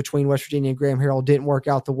marriage between West Virginia and Graham Harrell didn't work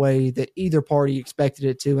out the way that either party expected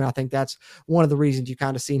it to. And I think that's one of the reasons you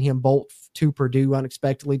kind of seen him bolt to Purdue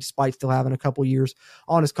unexpectedly, despite still having a couple years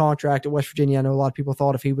on his contract at West Virginia. I know a lot of people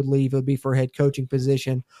thought if he would leave, it would be for a head coaching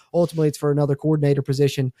position. Ultimately, it's for another coordinator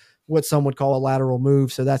position, what some would call a lateral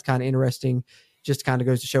move. So that's kind of interesting. Just kind of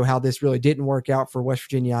goes to show how this really didn't work out for West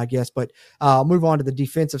Virginia, I guess. But I'll move on to the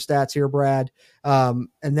defensive stats here, Brad. And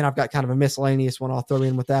then I've got kind of a miscellaneous one I'll throw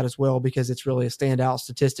in with that as well, because it's really a standout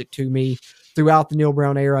statistic to me throughout the Neil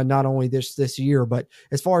Brown era, not only this year, but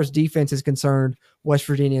as far as defense is concerned, West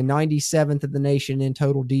Virginia 97th in the nation in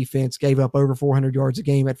total defense, gave up over 400 yards a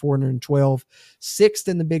game at 412. 6th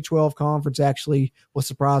in the Big 12 Conference, actually was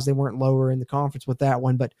surprised they weren't lower in the conference with that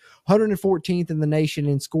one, but 114th in the nation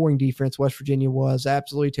in scoring defense. West Virginia was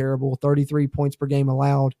absolutely terrible, 33 points per game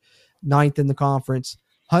allowed, 9th in the conference.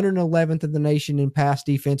 111th in the nation in pass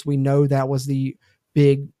defense. We know that was the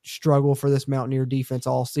big struggle for this Mountaineer defense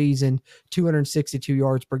all season. 262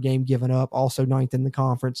 yards per game given up, also 9th in the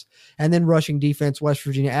conference. And then rushing defense, West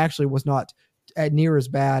Virginia actually was not near as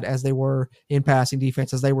bad as they were in passing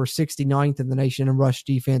defense, as they were 69th in the nation in rush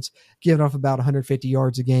defense, giving up about 150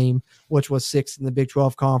 yards a game, which was 6th in the Big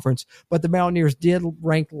 12 Conference. But the Mountaineers did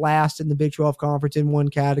rank last in the Big 12 Conference in one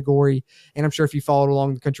category, and I'm sure if you followed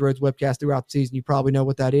along the Country Roads webcast throughout the season, you probably know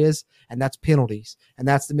what that is, and that's penalties. And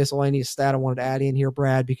that's the miscellaneous stat I wanted to add in here,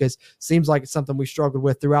 Brad, because it seems like it's something we struggled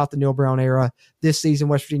with throughout the Neil Brown era. This season,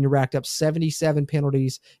 West Virginia racked up 77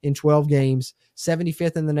 penalties in 12 games,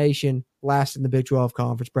 75th in the nation, last in the Big 12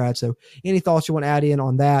 Conference, Brad. So any thoughts you want to add in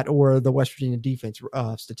on that or the West Virginia defense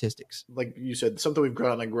statistics? Like you said, something we've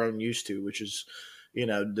grown used to, which is,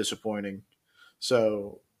 disappointing.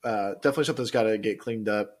 So definitely something that's got to get cleaned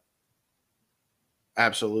up.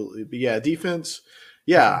 Absolutely. But yeah, defense.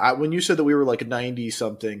 Yeah. When you said that we were like a 90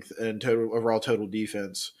 something in overall total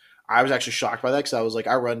defense, I was actually shocked by that because I was like,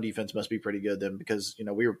 our run defense must be pretty good then because,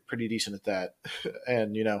 we were pretty decent at that.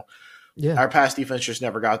 And, Yeah. our pass defense just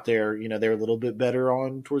never got there. They were a little bit better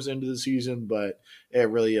on towards the end of the season, but it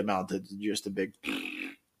really amounted to just a big.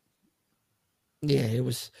 Yeah, it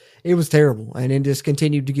was terrible, and it just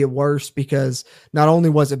continued to get worse because not only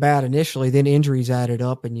was it bad initially, then injuries added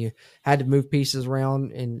up, and you had to move pieces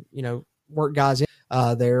around and work guys in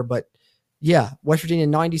there. But yeah, West Virginia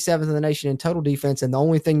 97th in the nation in total defense, and the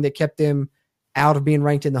only thing that kept them out of being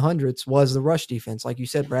ranked in the hundreds was the rush defense. Like you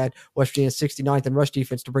said, Brad, West Virginia 69th in rush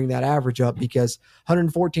defense to bring that average up because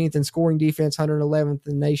 114th in scoring defense, 111th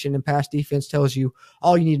in the nation in pass defense tells you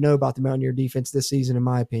all you need to know about the Mountaineer defense this season, in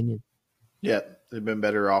my opinion. Yeah, they've been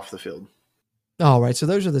better off the field. All right, so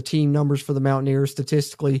those are the team numbers for the Mountaineers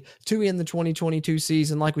statistically to end the 2022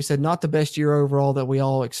 season. Like we said, not the best year overall that we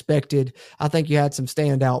all expected. I think you had some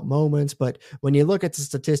standout moments, but when you look at the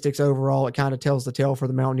statistics overall, it kind of tells the tale for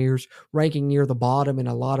the Mountaineers, ranking near the bottom in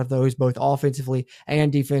a lot of those, both offensively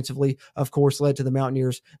and defensively, of course, led to the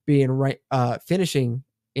Mountaineers being finishing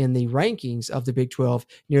in the rankings of the Big 12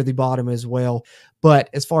 near the bottom as well.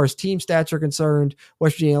 But as far as team stats are concerned,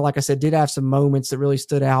 West Virginia, like I said, did have some moments that really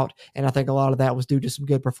stood out. And I think a lot of that was due to some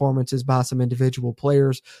good performances by some individual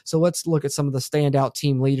players. So let's look at some of the standout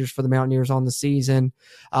team leaders for the Mountaineers on the season.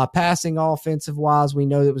 Passing offensive wise, we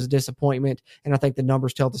know it was a disappointment. And I think the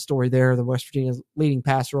numbers tell the story there. The West Virginia leading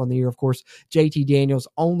passer on the year, of course, JT Daniels,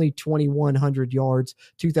 only 2,100 yards,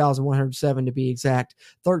 2,107 to be exact,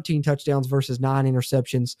 13 touchdowns versus 9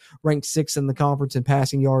 interceptions, ranked 6th in the conference in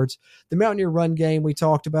passing yards. The Mountaineer run game we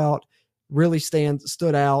talked about really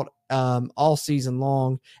stood out all season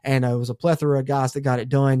long, and it was a plethora of guys that got it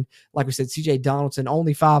done. Like we said, CJ Donaldson,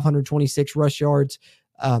 only 526 rush yards,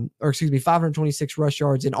 526 rush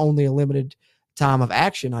yards in only a limited time of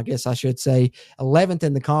action, I guess I should say. 11th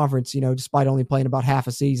in the conference, despite only playing about half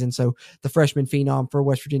a season. So the freshman phenom for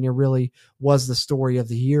West Virginia really was the story of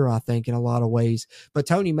the year, I think, in a lot of ways. But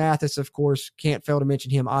Tony Mathis, of course, can't fail to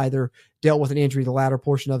mention him either. Dealt with an injury the latter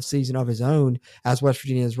portion of the season of his own, as West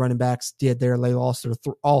Virginia's running backs did there. They lost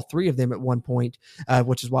all three of them at one point,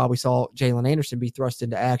 which is why we saw Jalen Anderson be thrust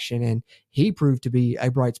into action, and he proved to be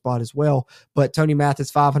a bright spot as well. But Tony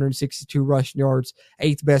Mathis, 562 rush yards,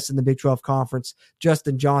 8th best in the Big 12 Conference.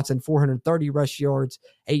 Justin Johnson, 430 rush yards,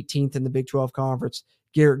 18th in the Big 12 Conference.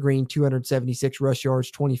 Garrett Green, 276 rush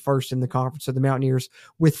yards, 21st in the conference. So the Mountaineers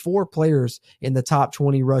with 4 players in the top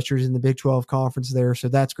 20 rushers in the Big 12 Conference there. So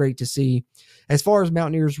that's great to see. As far as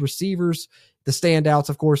Mountaineers receivers, the standouts,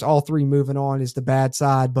 of course, all 3 moving on is the bad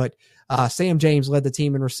side, but Sam James led the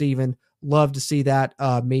team in receiving. Love to see that.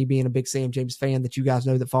 Me being a big Sam James fan that you guys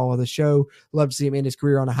know that follow the show. Love to see him end his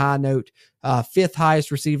career on a high note. 5th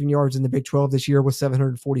highest receiving yards in the Big 12 this year with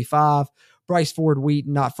 745. Bryce Ford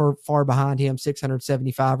Wheaton, not far behind him,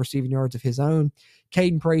 675 receiving yards of his own.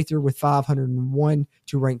 Caden Prather with 501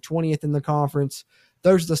 to rank 20th in the conference.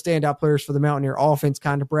 Those are the standout players for the Mountaineer offense.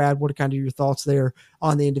 Brad, what are kind of your thoughts there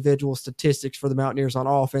on the individual statistics for the Mountaineers on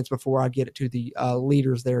offense before I get it to the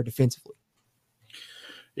leaders there defensively?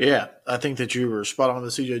 Yeah, I think that you were spot on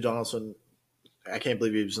with CJ Donaldson. I can't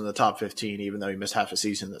believe he was in the top 15, even though he missed half a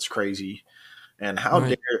season. That's crazy. And how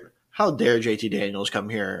dare JT Daniels come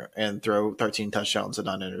here and throw 13 touchdowns and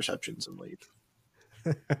 9 interceptions and leave?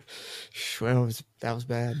 Well, that was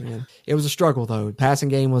bad, man. It was a struggle, though. Passing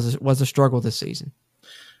game was a struggle this season.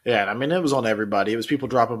 Yeah, I mean, it was on everybody. It was people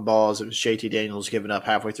dropping balls. It was JT Daniels giving up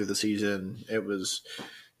halfway through the season. It was,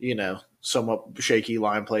 somewhat shaky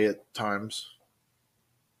line play at times.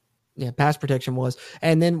 Yeah, pass protection was.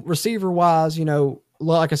 And then receiver-wise,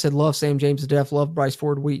 like I said, love Sam James to death, love Bryce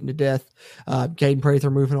Ford Wheaton to death. Caden Prather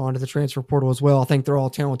moving on to the transfer portal as well. I think they're all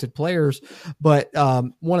talented players. But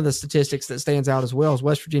one of the statistics that stands out as well is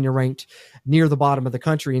West Virginia ranked near the bottom of the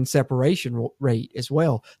country in separation rate as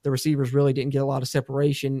well. The receivers really didn't get a lot of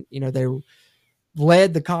separation. They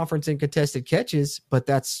led the conference in contested catches, but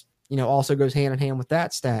that's, also goes hand in hand with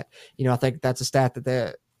that stat. I think that's a stat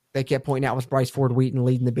that they kept pointing out was Bryce Ford Wheaton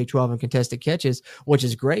leading the Big 12 in contested catches, which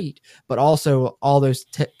is great. But also all those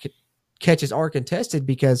catches are contested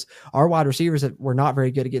because our wide receivers were not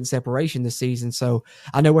very good at getting separation this season. So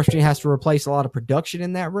I know West Virginia has to replace a lot of production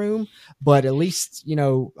in that room, but at least,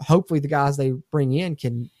 hopefully the guys they bring in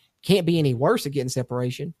can't be any worse at getting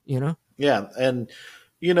separation, Yeah. And,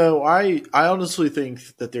 I honestly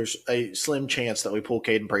think that there's a slim chance that we pull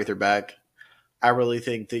Caden Prather back. I really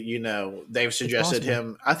think that, they've suggested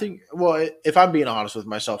him. I think, well, if I'm being honest with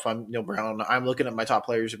myself, I'm Neil Brown. I'm looking at my top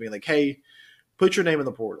players and being like, hey, put your name in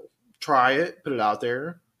the portal. Try it. Put it out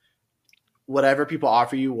there. Whatever people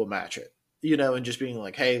offer you, we'll match it. And just being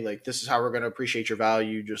like, hey, this is how we're going to appreciate your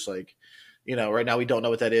value. Just Right now we don't know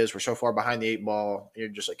what that is. We're so far behind the 8 ball. You're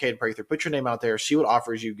just like, Caden Prather, put your name out there, see what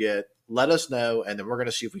offers you get, let us know, and then we're going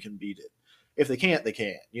to see if we can beat it. If they can't, they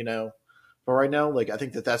can't, But right now, I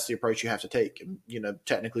think that's the approach you have to take. And,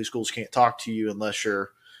 technically schools can't talk to you unless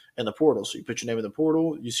you're in the portal. So you put your name in the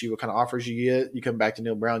portal, you see what kind of offers you get. You come back to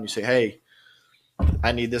Neil Brown, you say, hey,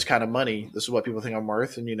 I need this kind of money. This is what people think I'm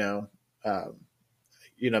worth. And,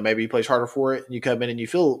 maybe he plays harder for it. And you come in and you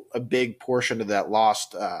feel a big portion of that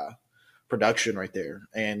lost production right there.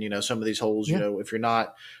 And, some of these holes, if you're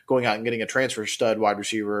not going out and getting a transfer stud wide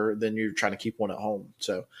receiver, then you're trying to keep one at home.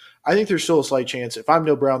 So I think there's still a slight chance. If I'm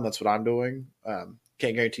Neil Brown, that's what I'm doing.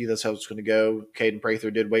 Can't guarantee that's how it's going to go. Caden Prather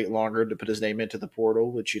did wait longer to put his name into the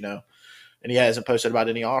portal, which, and he hasn't posted about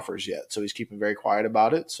any offers yet. So he's keeping very quiet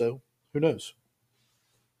about it. So who knows?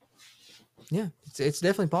 Yeah, it's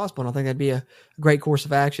definitely possible. And I think that'd be a great course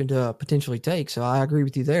of action to potentially take. So I agree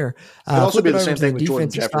with you there. It could also be the same thing with Jordan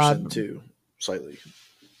Jefferson too, slightly.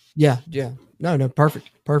 Yeah. No, perfect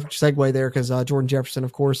segue there because Jordan Jefferson,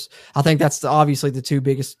 of course, I think that's obviously the two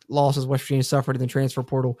biggest losses West Virginia suffered in the transfer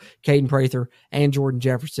portal, Caden Prather and Jordan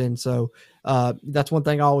Jefferson. So that's one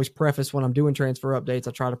thing I always preface when I'm doing transfer updates.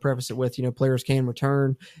 I try to preface it with, players can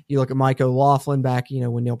return. You look at Mike O'Laughlin back,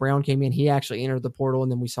 when Neil Brown came in, he actually entered the portal,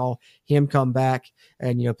 and then we saw him come back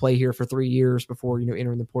and, play here for 3 years before,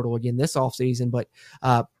 entering the portal again this offseason. But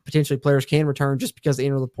potentially players can return. Just because they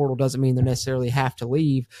enter the portal doesn't mean they necessarily have to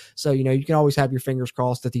leave. So, you can always have your fingers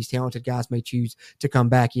crossed that these talented guys may choose to come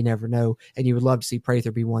back. You never know. And you would love to see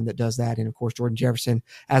Prather be one that does that. And of course, Jordan Jefferson,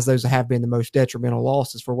 as those have been the most detrimental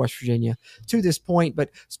losses for West Virginia to this point. But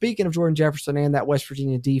speaking of Jordan Jefferson and that West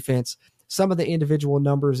Virginia defense, some of the individual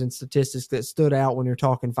numbers and statistics that stood out when you're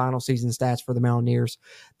talking final season stats for the Mountaineers.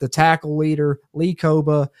 The tackle leader, Lee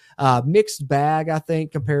Koba, mixed bag, I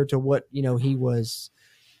think, compared to what, he was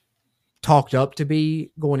talked up to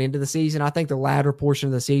be going into the season. I think the latter portion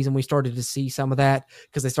of the season, we started to see some of that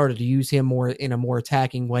because they started to use him more in a more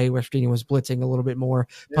attacking way. West Virginia was blitzing a little bit more,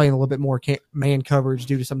 playing a little bit more man coverage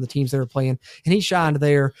due to some of the teams they were playing, and he shined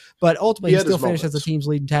there. But ultimately, he still finished as the team's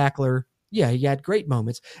leading tackler. Yeah, he had great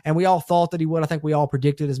moments, and we all thought that he would. I think we all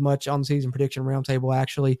predicted as much on the season prediction roundtable,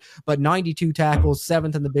 actually. But 92 tackles,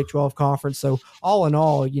 7th in the Big 12 conference. So all in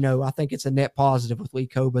all, I think it's a net positive with Lee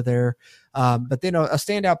Koba there. But then a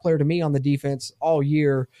standout player to me on the defense all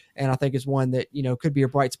year, and I think is one that, could be a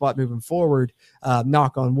bright spot moving forward,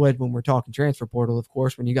 knock on wood when we're talking transfer portal, of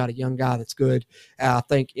course, when you got a young guy that's good. I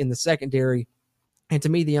think in the secondary, and to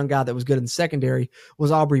me, the young guy that was good in the secondary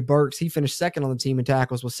was Aubrey Burks. He finished second on the team in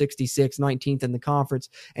tackles with 66, 19th in the conference,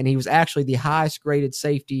 and he was actually the highest graded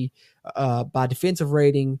safety by defensive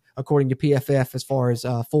rating, according to PFF, as far as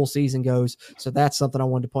full season goes. So that's something I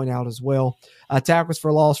wanted to point out as well. Tackles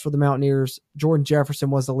for loss for the Mountaineers, Jordan Jefferson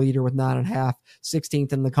was the leader with 9.5,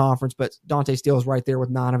 16th in the conference, but Dante Stills right there with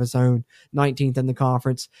 9 of his own, 19th in the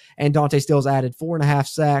conference. And Dante Stills added 4.5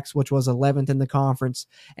 sacks, which was 11th in the conference.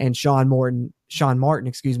 And Sean Martin,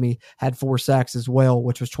 had 4 sacks as well,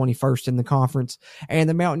 which was 21st in the conference. And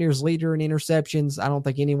the Mountaineers leader in interceptions, I don't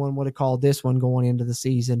think anyone would have called this one going into the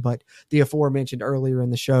season, but the aforementioned earlier in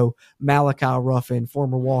the show, Malachi Ruffin,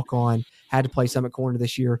 former walk-on, had to play some at corner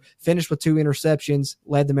this year, finished with 2 interceptions,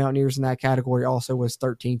 led the Mountaineers in that category, also was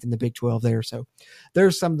 13th in the Big 12 there. So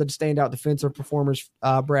there's some of the standout defensive performers.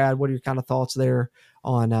 Brad, what are your kind of thoughts there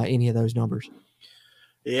on any of those numbers?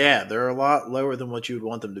 Yeah, they're a lot lower than what you would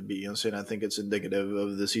want them to be. And I think it's indicative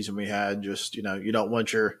of the season we had. Just, you don't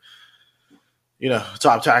want your,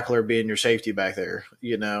 top tackler being your safety back there,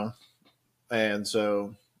 and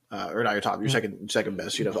so, or not your top, your second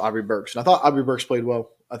best, Aubrey Burks. And I thought Aubrey Burks played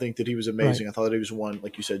well. I think that he was amazing. Right. I thought that he was one,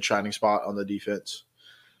 like you said, shining spot on the defense.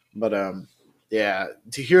 But, to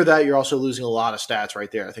hear that, you're also losing a lot of stats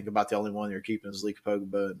right there. I think about the only one you're keeping is Lee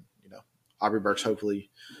Pogba and, Aubrey Burks, hopefully,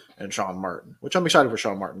 and Sean Martin, which I'm excited for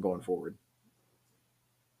Sean Martin going forward.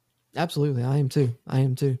 Absolutely. I am too.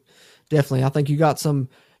 Definitely. I think you got some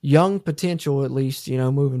young potential, at least,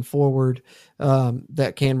 moving forward,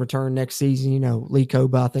 that can return next season. Lee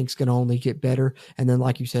Koba, I think, is going to only get better. And then,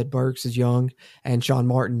 like you said, Burks is young, and Sean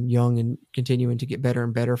Martin young and continuing to get better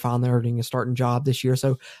and better, finally earning a starting job this year.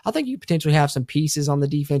 So I think you potentially have some pieces on the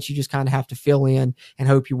defense. You just kind of have to fill in and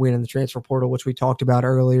hope you win in the transfer portal, which we talked about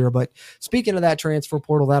earlier. But speaking of that transfer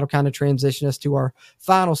portal, that'll kind of transition us to our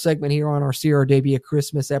final segment here on our CRW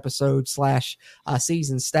Christmas episode /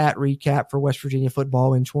 season stat recap for West Virginia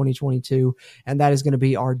football in 2022. And that is going to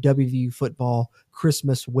be our WVU football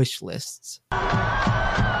Christmas wish lists.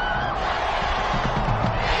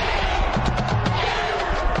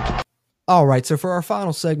 All right, so for our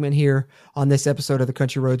final segment here on this episode of the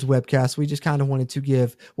Country Roads webcast, we just kind of wanted to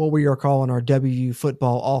give what we are calling our WVU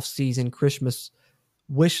football off-season Christmas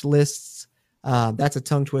wish lists. That's a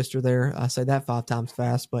tongue twister there. I say that 5 times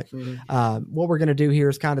fast, but what we're going to do here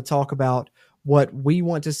is kind of talk about what we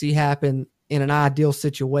want to see happen in an ideal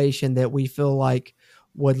situation that we feel like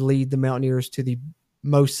would lead the Mountaineers to the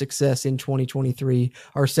most success in 2023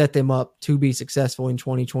 or set them up to be successful in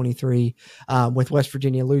 2023. With West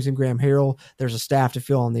Virginia losing Graham Harrell, there's a staff to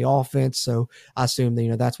fill on the offense. So I assume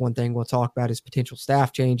that, that's one thing we'll talk about is potential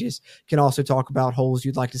staff changes. Can also talk about holes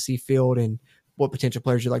you'd like to see filled and what potential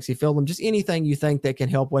players you'd like to see fill them. Just anything you think that can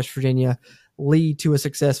help West Virginia lead to a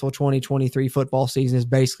successful 2023 football season is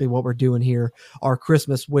basically what we're doing here. Our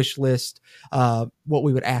Christmas wish list, what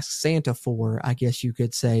we would ask Santa for, I guess you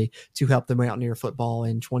could say, to help the Mountaineer football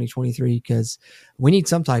in 2023, because we need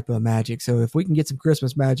some type of magic. So if we can get some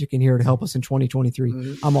Christmas magic in here to help us in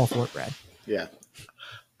 2023, I'm all for it, Brad. Yeah,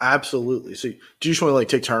 absolutely. So do you just want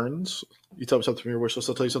to take turns? You tell me something from your wish list,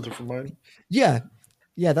 I'll tell you something from mine.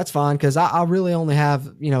 Yeah, that's fine because I really only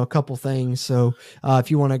have, a couple things. So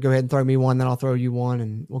if you want to go ahead and throw me one, then I'll throw you one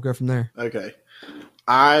and we'll go from there. Okay.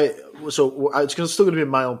 It's still going to be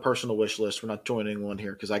my own personal wish list. We're not joining one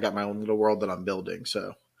here because I got my own little world that I'm building.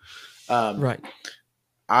 So, right.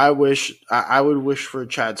 I would wish for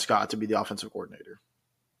Chad Scott to be the offensive coordinator.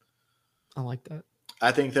 I like that.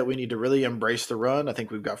 I think that we need to really embrace the run. I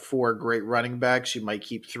think we've got 4 great running backs. You might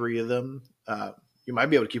keep 3 of them. You might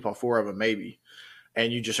be able to keep all 4 of them, maybe.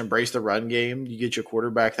 And you just embrace the run game. You get your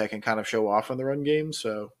quarterback that can kind of show off on the run game.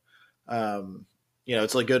 So,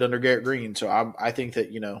 it's good under Garrett Green. So I think that,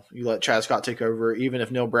 you let Chad Scott take over, even if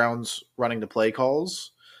Neil Brown's running the play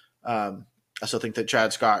calls. I still think that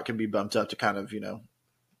Chad Scott can be bumped up to kind of,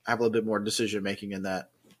 have a little bit more decision-making in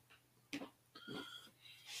that.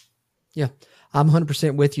 Yeah, I'm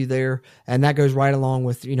 100% with you there. And that goes right along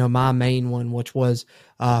with, my main one, which was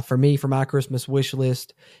for me, for my Christmas wish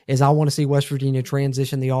list, is I want to see West Virginia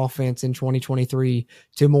transition the offense in 2023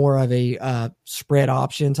 to more of a spread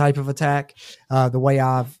option type of attack. The way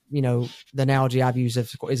the analogy I've used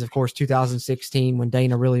is, of course, 2016 when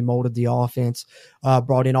Dana really molded the offense,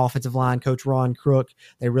 brought in offensive line coach Ron Crook.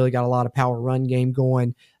 They really got a lot of power run game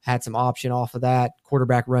going, had some option off of that,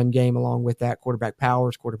 quarterback run game along with that, quarterback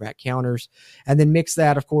powers, quarterback counters, and then mix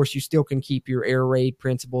that. Of course, you still can keep your air raid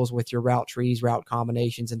principles with your route trees, route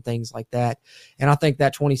combinations, and things like that. And I think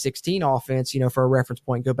that 2016 offense, for a reference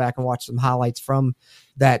point, go back and watch some highlights from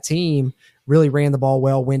that team, really ran the ball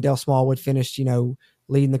well. Wendell Smallwood finished,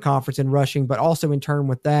 leading the conference in rushing, but also in turn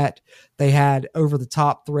with that, they had over the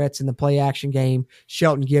top threats in the play action game.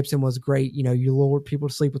 Shelton Gibson was great. You lured people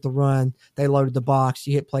to sleep with the run. They loaded the box.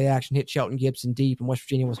 You hit play action, hit Shelton Gibson deep, and West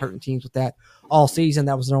Virginia was hurting teams with that all season.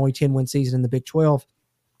 That was their only 10-win season in the Big 12.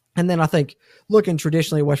 And then I think looking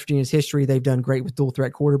traditionally at West Virginia's history, they've done great with dual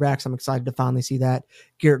threat quarterbacks. I'm excited to finally see that.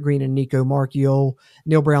 Garrett Green and Nico Marchiol.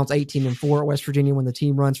 Neil Brown's 18-4 at West Virginia when the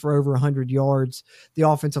team runs for over 100 yards. The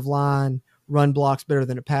offensive line run blocks better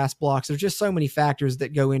than it pass blocks. There's just so many factors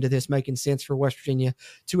that go into this making sense for West Virginia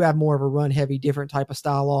to have more of a run-heavy, different type of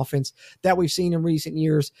style offense that we've seen in recent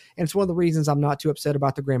years. And it's one of the reasons I'm not too upset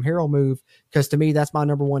about the Graham Harrell move, because to me, that's my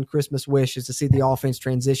number one Christmas wish, is to see the offense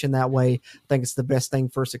transition that way. I think it's the best thing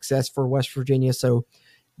for success for West Virginia. So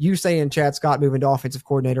you saying Chad Scott moving to offensive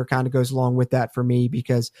coordinator kind of goes along with that for me,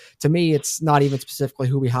 because to me, it's not even specifically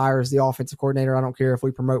who we hire as the offensive coordinator. I don't care if we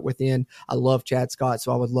promote within. I love Chad Scott,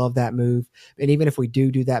 so I would love that move. And even if we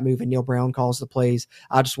do that move and Neil Brown calls the plays,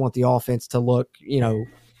 I just want the offense to look,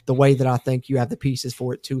 the way that I think you have the pieces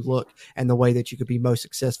for it to look and the way that you could be most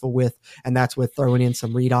successful with. And that's with throwing in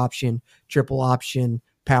some read option, triple option,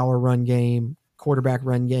 power run game, quarterback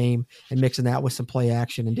run game, and mixing that with some play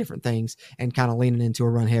action and different things, and kind of leaning into a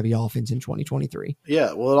run heavy offense in 2023.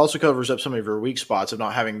 Yeah. Well, it also covers up some of your weak spots of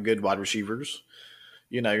not having good wide receivers.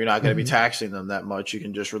 You're not going to be taxing them that much. You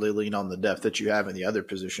can just really lean on the depth that you have in the other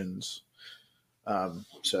positions.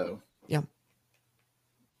 Yeah,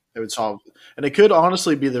 it would solve, and it could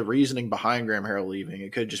honestly be the reasoning behind Graham Harrell leaving.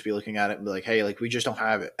 It could just be looking at it and be like, hey, we just don't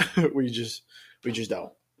have it. we just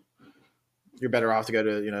don't. You're better off to go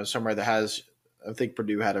to, somewhere that has, I think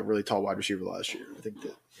Purdue had a really tall wide receiver last year. I think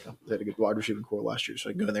that they had a good wide receiving core last year, so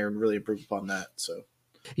I can go in there and really improve upon that. So,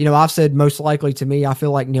 I've said most likely to me, I feel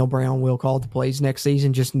like Neil Brown will call the plays next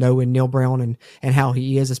season, just knowing Neil Brown and how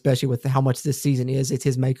he is, especially with how much this season is. It's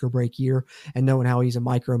his make or break year, and knowing how he's a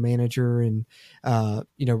micromanager and,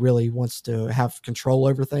 really wants to have control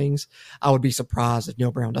over things. I would be surprised if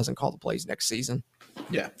Neil Brown doesn't call the plays next season.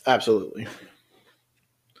 Yeah, absolutely.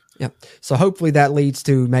 Yep. So hopefully that leads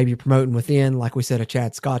to maybe promoting within, like we said, a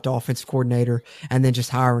Chad Scott to offensive coordinator, and then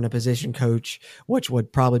just hiring a position coach, which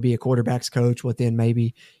would probably be a quarterback's coach. Within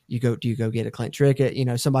maybe you go get a Clint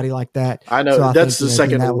Trickett, somebody like that. I know So I that's think, the then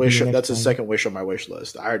second that would be wish. your next That's the thing. second wish on my wish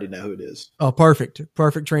list. I already know who it is. Oh, perfect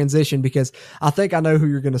transition, because I think I know who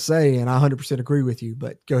you're going to say, and I 100% agree with you.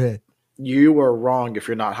 But go ahead. You are wrong if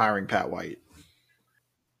you're not hiring Pat White.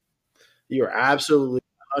 You are absolutely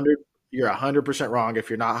 100. You're 100% wrong if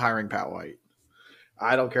you're not hiring Pat White.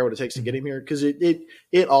 I don't care what it takes to get him here, because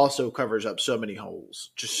it also covers up so many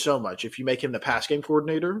holes, just so much. If you make him the pass game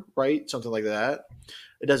coordinator, right, something like that,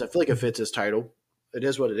 it doesn't feel like it fits his title. It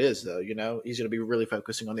is what it is, though. He's going to be really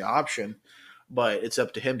focusing on the option, but it's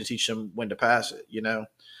up to him to teach them when to pass it.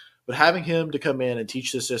 But having him to come in and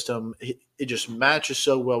teach the system, it just matches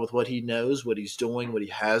so well with what he knows, what he's doing, what he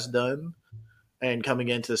has done. And coming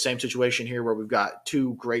into the same situation here where we've got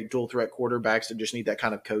two great dual threat quarterbacks that just need that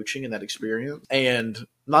kind of coaching and that experience. And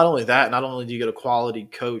not only that, not only do you get a quality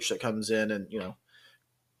coach that comes in and,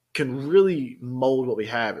 can really mold what we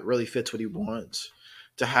have, it really fits what he wants.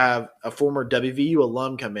 To have a former WVU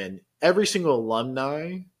alum come in, every single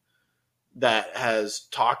alumni that has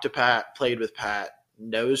talked to Pat, played with Pat,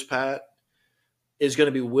 knows Pat, is going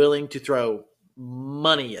to be willing to throw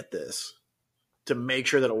money at this to make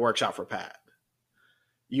sure that it works out for Pat.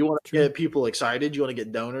 You want to get people excited. You want to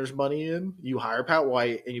get donors' money in. You hire Pat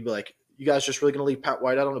White, and you'd be like, you guys just really going to leave Pat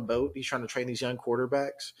White out on a boat? He's trying to train these young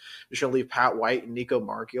quarterbacks. You're just going to leave Pat White and Nico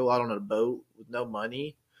Marchiol out on a boat with no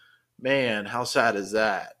money? Man, how sad is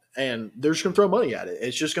that? And they're just going to throw money at it.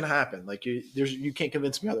 It's just going to happen. Like you can't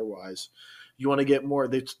convince me otherwise. You want to get more.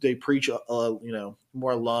 They preach,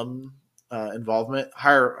 more alum involvement.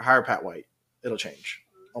 Hire Pat White. It'll change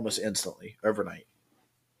almost instantly, overnight.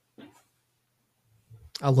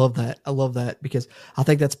 I love that because I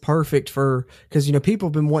think that's perfect because people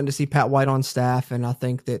have been wanting to see Pat White on staff, and I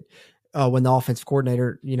think that when the offensive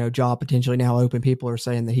coordinator job potentially now open, people are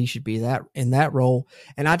saying that he should be in that role,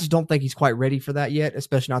 and I just don't think he's quite ready for that yet,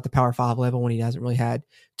 especially not at the Power 5 level when he hasn't really had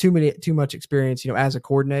too much experience as a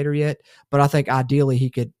coordinator yet. But I think ideally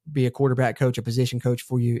he could be a quarterback coach, a position coach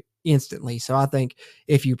for you instantly. So I think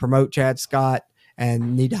if you promote Chad Scott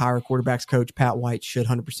and need to hire a quarterbacks coach, Pat White should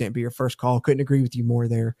 100% be your first call. Couldn't agree with you more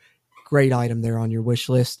there. Great item there on your wish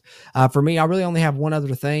list. For me, I really only have one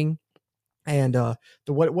other thing. And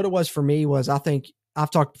what it was for me was, I think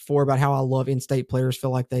I've talked before about how I love in-state players.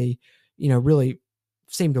 Feel like they, really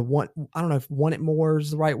seem to want, I don't know if want it more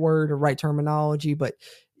is the right word or right terminology, but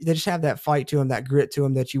they just have that fight to them, that grit to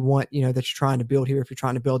them that you want, that you're trying to build here. If you're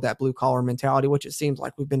trying to build that blue collar mentality, which it seems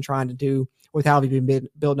like we've been trying to do with how we've been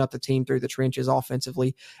building up the team through the trenches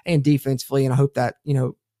offensively and defensively. And I hope that,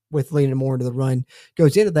 with leaning more into the run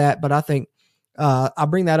goes into that. But I think I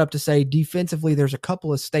bring that up to say defensively, there's a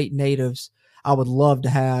couple of state natives I would love to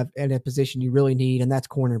have in a position you really need, and that's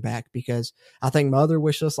cornerback, because I think my other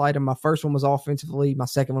wish list item, my first one was offensively, my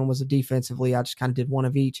second one was defensively. I just kind of did one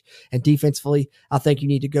of each. And defensively, I think you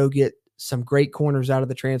need to go get some great corners out of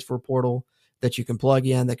the transfer portal that you can plug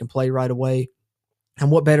in, that can play right away.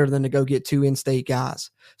 And what better than to go get two in-state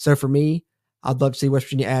guys? So for me, I'd love to see West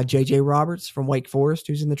Virginia add J.J. Roberts from Wake Forest,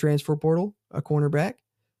 who's in the transfer portal, a cornerback.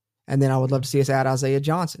 And then I would love to see us add Isaiah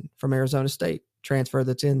Johnson from Arizona State, transfer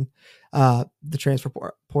that's in the transfer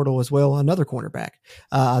portal as well, another cornerback.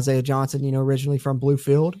 Isaiah Johnson, originally from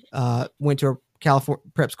Bluefield, went to a California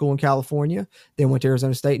prep school in California, then went to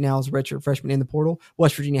Arizona State, now is a redshirt freshman in the portal.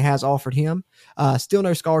 West Virginia has offered him. Still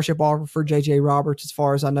no scholarship offer for J.J. Roberts as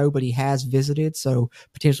far as I know, but he has visited, so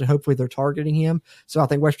potentially, hopefully they're targeting him. So I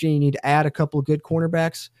think West Virginia need to add a couple of good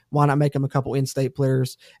cornerbacks. Why not make them a couple in-state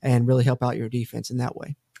players and really help out your defense in that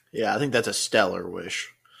way? Yeah, I think that's a stellar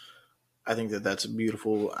wish. I think that's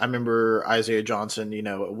beautiful. I remember Isaiah Johnson,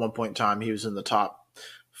 at one point in time, he was in the top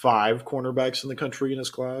 5 cornerbacks in the country in his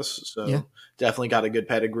class. So Definitely got a good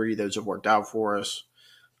pedigree. Those have worked out for us.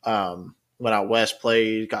 Went out west,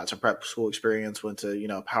 played, got some prep school experience, went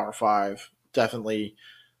to, Power 5. Definitely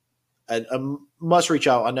a must reach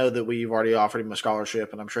out. I know that we've already offered him a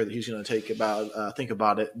scholarship, and I'm sure that he's going to think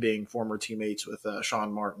about it, being former teammates with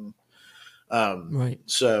Sean Martin. Right.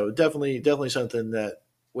 So definitely something that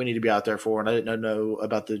we need to be out there for. And I didn't know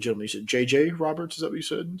about the gentleman you said, J.J. Roberts. Is that what you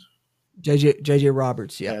said? J.J.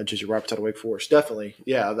 Roberts. Yeah. J.J. Roberts out of Wake Forest. Definitely.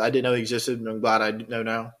 Yeah. I didn't know he existed, and I'm glad I know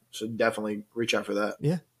now. So definitely reach out for that.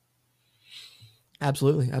 Yeah.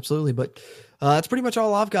 Absolutely. But that's pretty much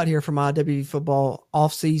all I've got here for my WVU football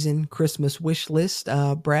offseason Christmas wish list.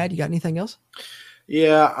 Brad, you got anything else?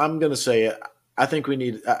 Yeah, I'm going to say it. I think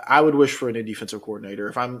I would wish for a new defensive coordinator.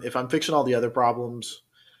 If I'm fixing all the other problems,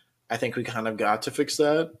 I think we kind of got to fix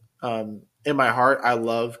that. in my heart, I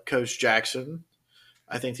love Coach Jackson.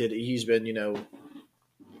 I think that he's been,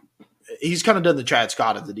 he's kind of done the Chad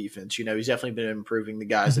Scott of the defense. He's definitely been improving the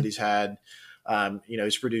guys that he's had.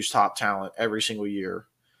 He's produced top talent every single year.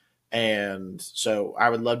 And so I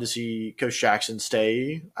would love to see Coach Jackson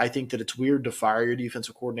stay. I think that it's weird to fire your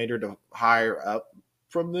defensive coordinator to hire up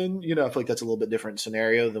from them. I feel like that's a little bit different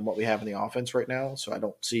scenario than what we have in the offense right now. So I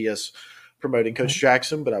don't see us promoting Coach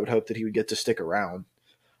Jackson, but I would hope that he would get to stick around.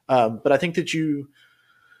 But I think that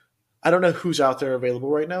I don't know who's out there available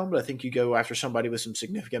right now, but I think you go after somebody with some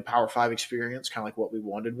significant Power 5 experience, kind of like what we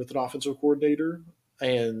wanted with an offensive coordinator,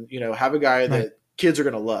 and, have a guy that kids are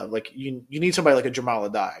going to love. Like you need somebody like a Jamal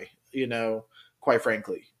Adai, quite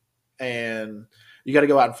frankly. And you got to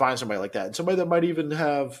go out and find somebody like that. And somebody that might even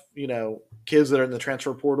have, kids that are in the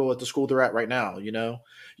transfer portal at the school they're at right now.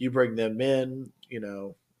 You bring them in,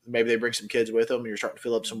 maybe they bring some kids with them and you're starting to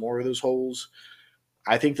fill up some more of those holes.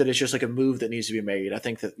 I think that it's just like a move that needs to be made. I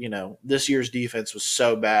think that, this year's defense was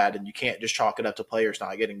so bad and you can't just chalk it up to players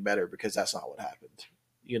not getting better because that's not what happened,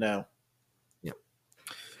 Yep.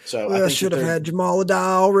 So I should have had Jamal Adai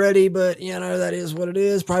already, but that is what it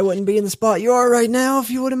is. Probably wouldn't be in the spot you are right now if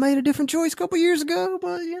you would have made a different choice a couple years ago,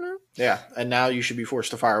 but Yeah. And now you should be forced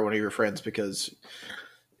to fire one of your friends because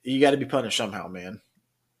you got to be punished somehow, man.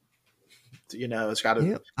 It's got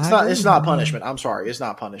to, it's not punishment. I'm sorry. It's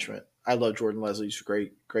not punishment. I love Jordan Leslie. He's a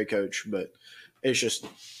great coach, but it's just,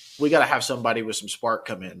 we got to have somebody with some spark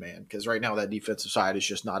come in, man. Because right now that defensive side is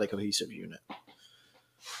just not a cohesive unit.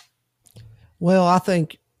 Well, I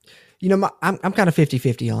think, I'm kind of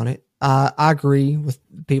 50-50 on it. I agree with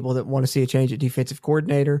people that want to see a change at defensive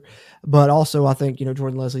coordinator, but also I think,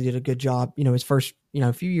 Jordan Leslie did a good job, his first,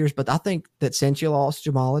 few years, but I think that since you lost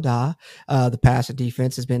Jamal Adai, the passing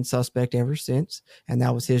defense has been suspect ever since. And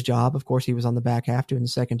that was his job. Of course, he was on the back half doing the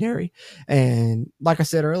secondary. And like I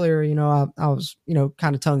said earlier, I was,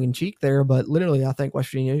 kind of tongue in cheek there, but literally I think West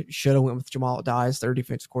Virginia should have went with Jamal Adai as their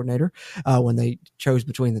defensive coordinator when they chose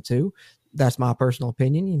between the two. That's my personal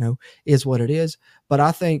opinion, is what it is. But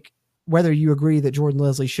I think whether you agree that Jordan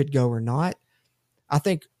Leslie should go or not, I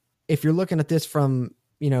think if you're looking at this from,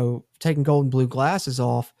 taking gold and blue glasses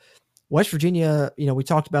off, West Virginia, we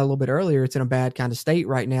talked about a little bit earlier, it's in a bad kind of state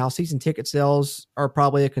right now. Season ticket sales are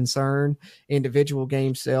probably a concern. Individual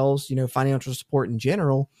game sales, financial support in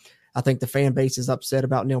general. I think the fan base is upset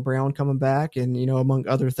about Neil Brown coming back and, among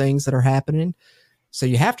other things that are happening. So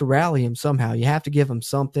you have to rally him somehow. You have to give him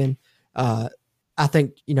something. I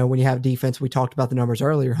think, when you have defense, we talked about the numbers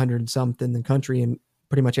earlier, 100 and something in the country in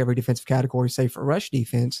pretty much every defensive category, save for rush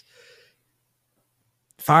defense.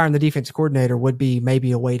 Firing the defensive coordinator would be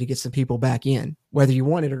maybe a way to get some people back in. Whether you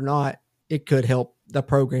want it or not, it could help the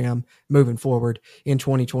program moving forward in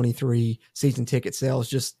 2023, season ticket sales,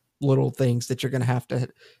 just little things that you're going to have to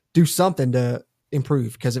do something to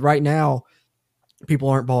improve. Because right now, people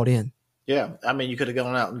aren't bought in. Yeah, I mean, you could have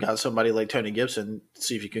gone out and got somebody like Tony Gibson,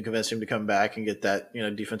 see if you can convince him to come back and get that,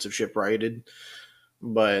 defensive ship righted.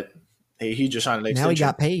 But he just signed an extension. Now he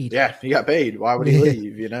got paid. Yeah, he got paid. Why would he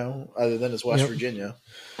leave? Other than it's West Virginia.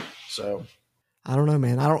 So I don't know,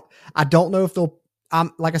 man. I don't know if they'll.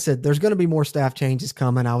 Like I said, there's going to be more staff changes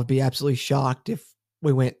coming. I would be absolutely shocked if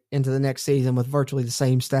we went into the next season with virtually the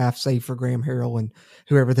same staff, save for Graham Harrell and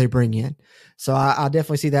whoever they bring in. So I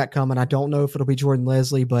definitely see that coming. I don't know if it'll be Jordan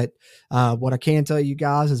Leslie, but what I can tell you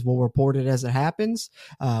guys is we'll report it as it happens.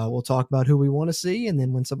 We'll talk about who we want to see. And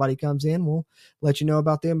then when somebody comes in, we'll let you know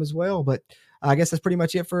about them as well. But I guess that's pretty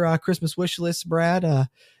much it for Christmas wish list, Brad.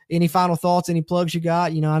 Any final thoughts, any plugs you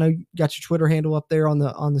got? I know you got your Twitter handle up there on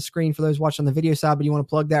the screen for those watching on the video side, but you want to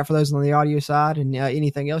plug that for those on the audio side, and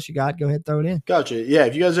anything else you got, go ahead, throw it in. Gotcha. Yeah,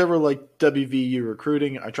 if you guys ever like WVU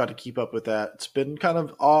recruiting, I try to keep up with that. It's been kind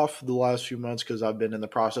of off the last few months because I've been in the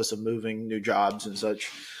process of moving, new jobs and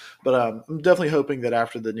such. But I'm definitely hoping that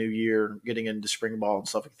after the new year, getting into spring ball and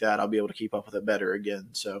stuff like that, I'll be able to keep up with it better again.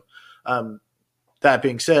 So that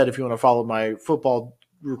being said, if you want to follow my football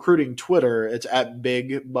recruiting Twitter, it's at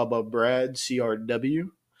Big Bubba Brad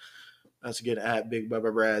CRW. That's again at Big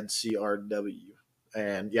Bubba Brad CRW.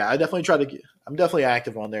 And yeah, I'm definitely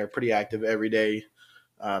active on there, pretty active every day.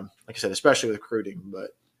 Like I said, especially with recruiting.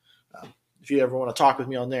 But if you ever want to talk with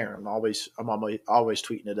me on there, I'm always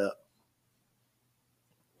tweeting it up.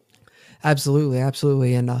 Absolutely.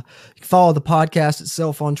 And you can follow the podcast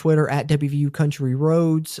itself on Twitter at WVU Country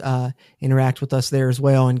Roads. Interact with us there as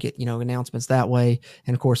well and get, announcements that way.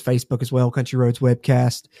 And of course, Facebook as well, Country Roads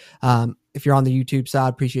Webcast. if you're on the YouTube side,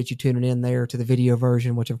 appreciate you tuning in there to the video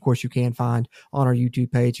version, which of course you can find on our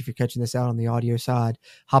YouTube page. If you're catching this out on the audio side,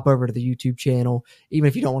 hop over to the YouTube channel. Even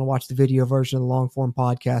if you don't want to watch the video version of the long form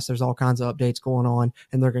podcast, there's all kinds of updates going on,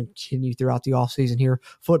 and they're going to continue throughout the off season here.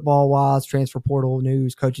 Football wise, transfer portal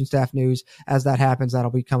news, coaching staff news. As that happens,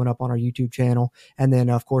 that'll be coming up on our YouTube channel. And then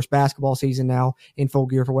of course, basketball season now in full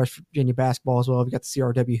gear for West Virginia basketball as well. We've got the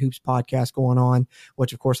CRW Hoops podcast going on,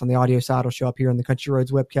 which of course on the audio side will show up here in the Country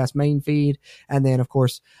Roads webcast main feed. And then, of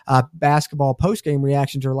course, basketball post-game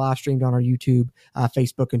reactions are live streamed on our YouTube,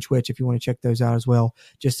 Facebook, and Twitch if you want to check those out as well.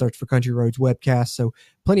 Just search for Country Roads Webcast. So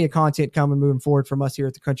plenty of content coming moving forward from us here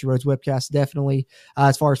at the Country Roads Webcast, definitely.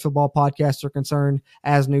 As far as football podcasts are concerned,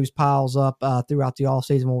 as news piles up throughout the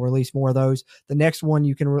offseason, we'll release more of those. The next one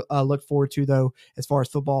you can look forward to, though, as far as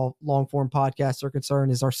football long-form podcasts are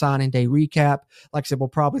concerned, is our signing day recap. Like I said, we'll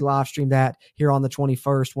probably live stream that here on the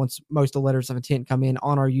 21st once most of the letters of intent come in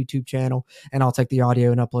on our YouTube channel, and I'll take the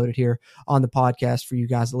audio and upload it here on the podcast for you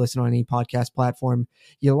guys to listen on any podcast platform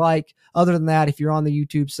you like. Other than that, if you're on the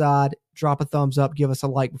YouTube side, drop a thumbs up, give us a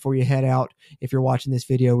like before you head out. If you're watching this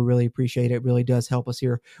video, we really appreciate it. It really does help us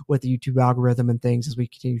here with the YouTube algorithm and things as we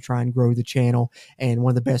continue to try and grow the channel. And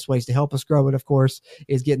one of the best ways to help us grow it, of course,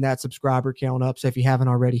 is getting that subscriber count up. So if you haven't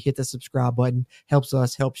already, hit the subscribe button. Helps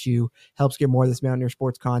us, helps you, helps get more of this Mountaineer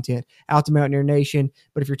sports content out to Mountaineer Nation.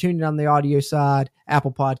 But if you're tuning in on the audio side,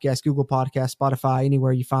 Apple Podcasts, Google Podcasts, Spotify,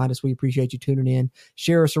 anywhere you find us, we appreciate you tuning in.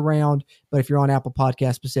 Share us around. But if you're on Apple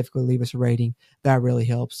Podcasts specifically, leave us a rating. That really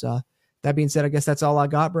helps. That being said, I guess that's all I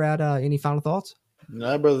got, Brad. Any final thoughts?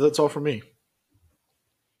 No, brother, that's all for me.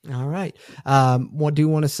 All right. Do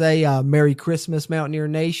want to say Merry Christmas, Mountaineer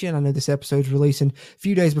Nation. I know this episode's releasing a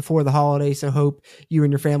few days before the holiday, so hope you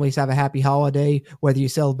and your families have a happy holiday, whether you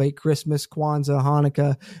celebrate Christmas, Kwanzaa,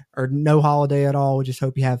 Hanukkah, or no holiday at all. We just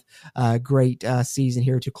hope you have a great season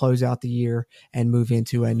here to close out the year and move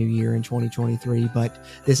into a new year in 2023. But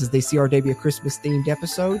this is the CRW Christmas-themed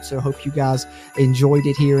episode, so hope you guys enjoyed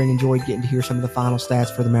it here and enjoyed getting to hear some of the final stats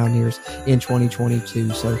for the Mountaineers in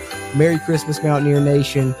 2022. So Merry Christmas, Mountaineer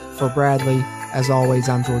Nation. For Bradley, as always,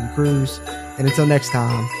 I'm Jordan Cruz. And until next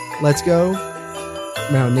time, let's go,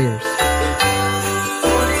 Mountaineers.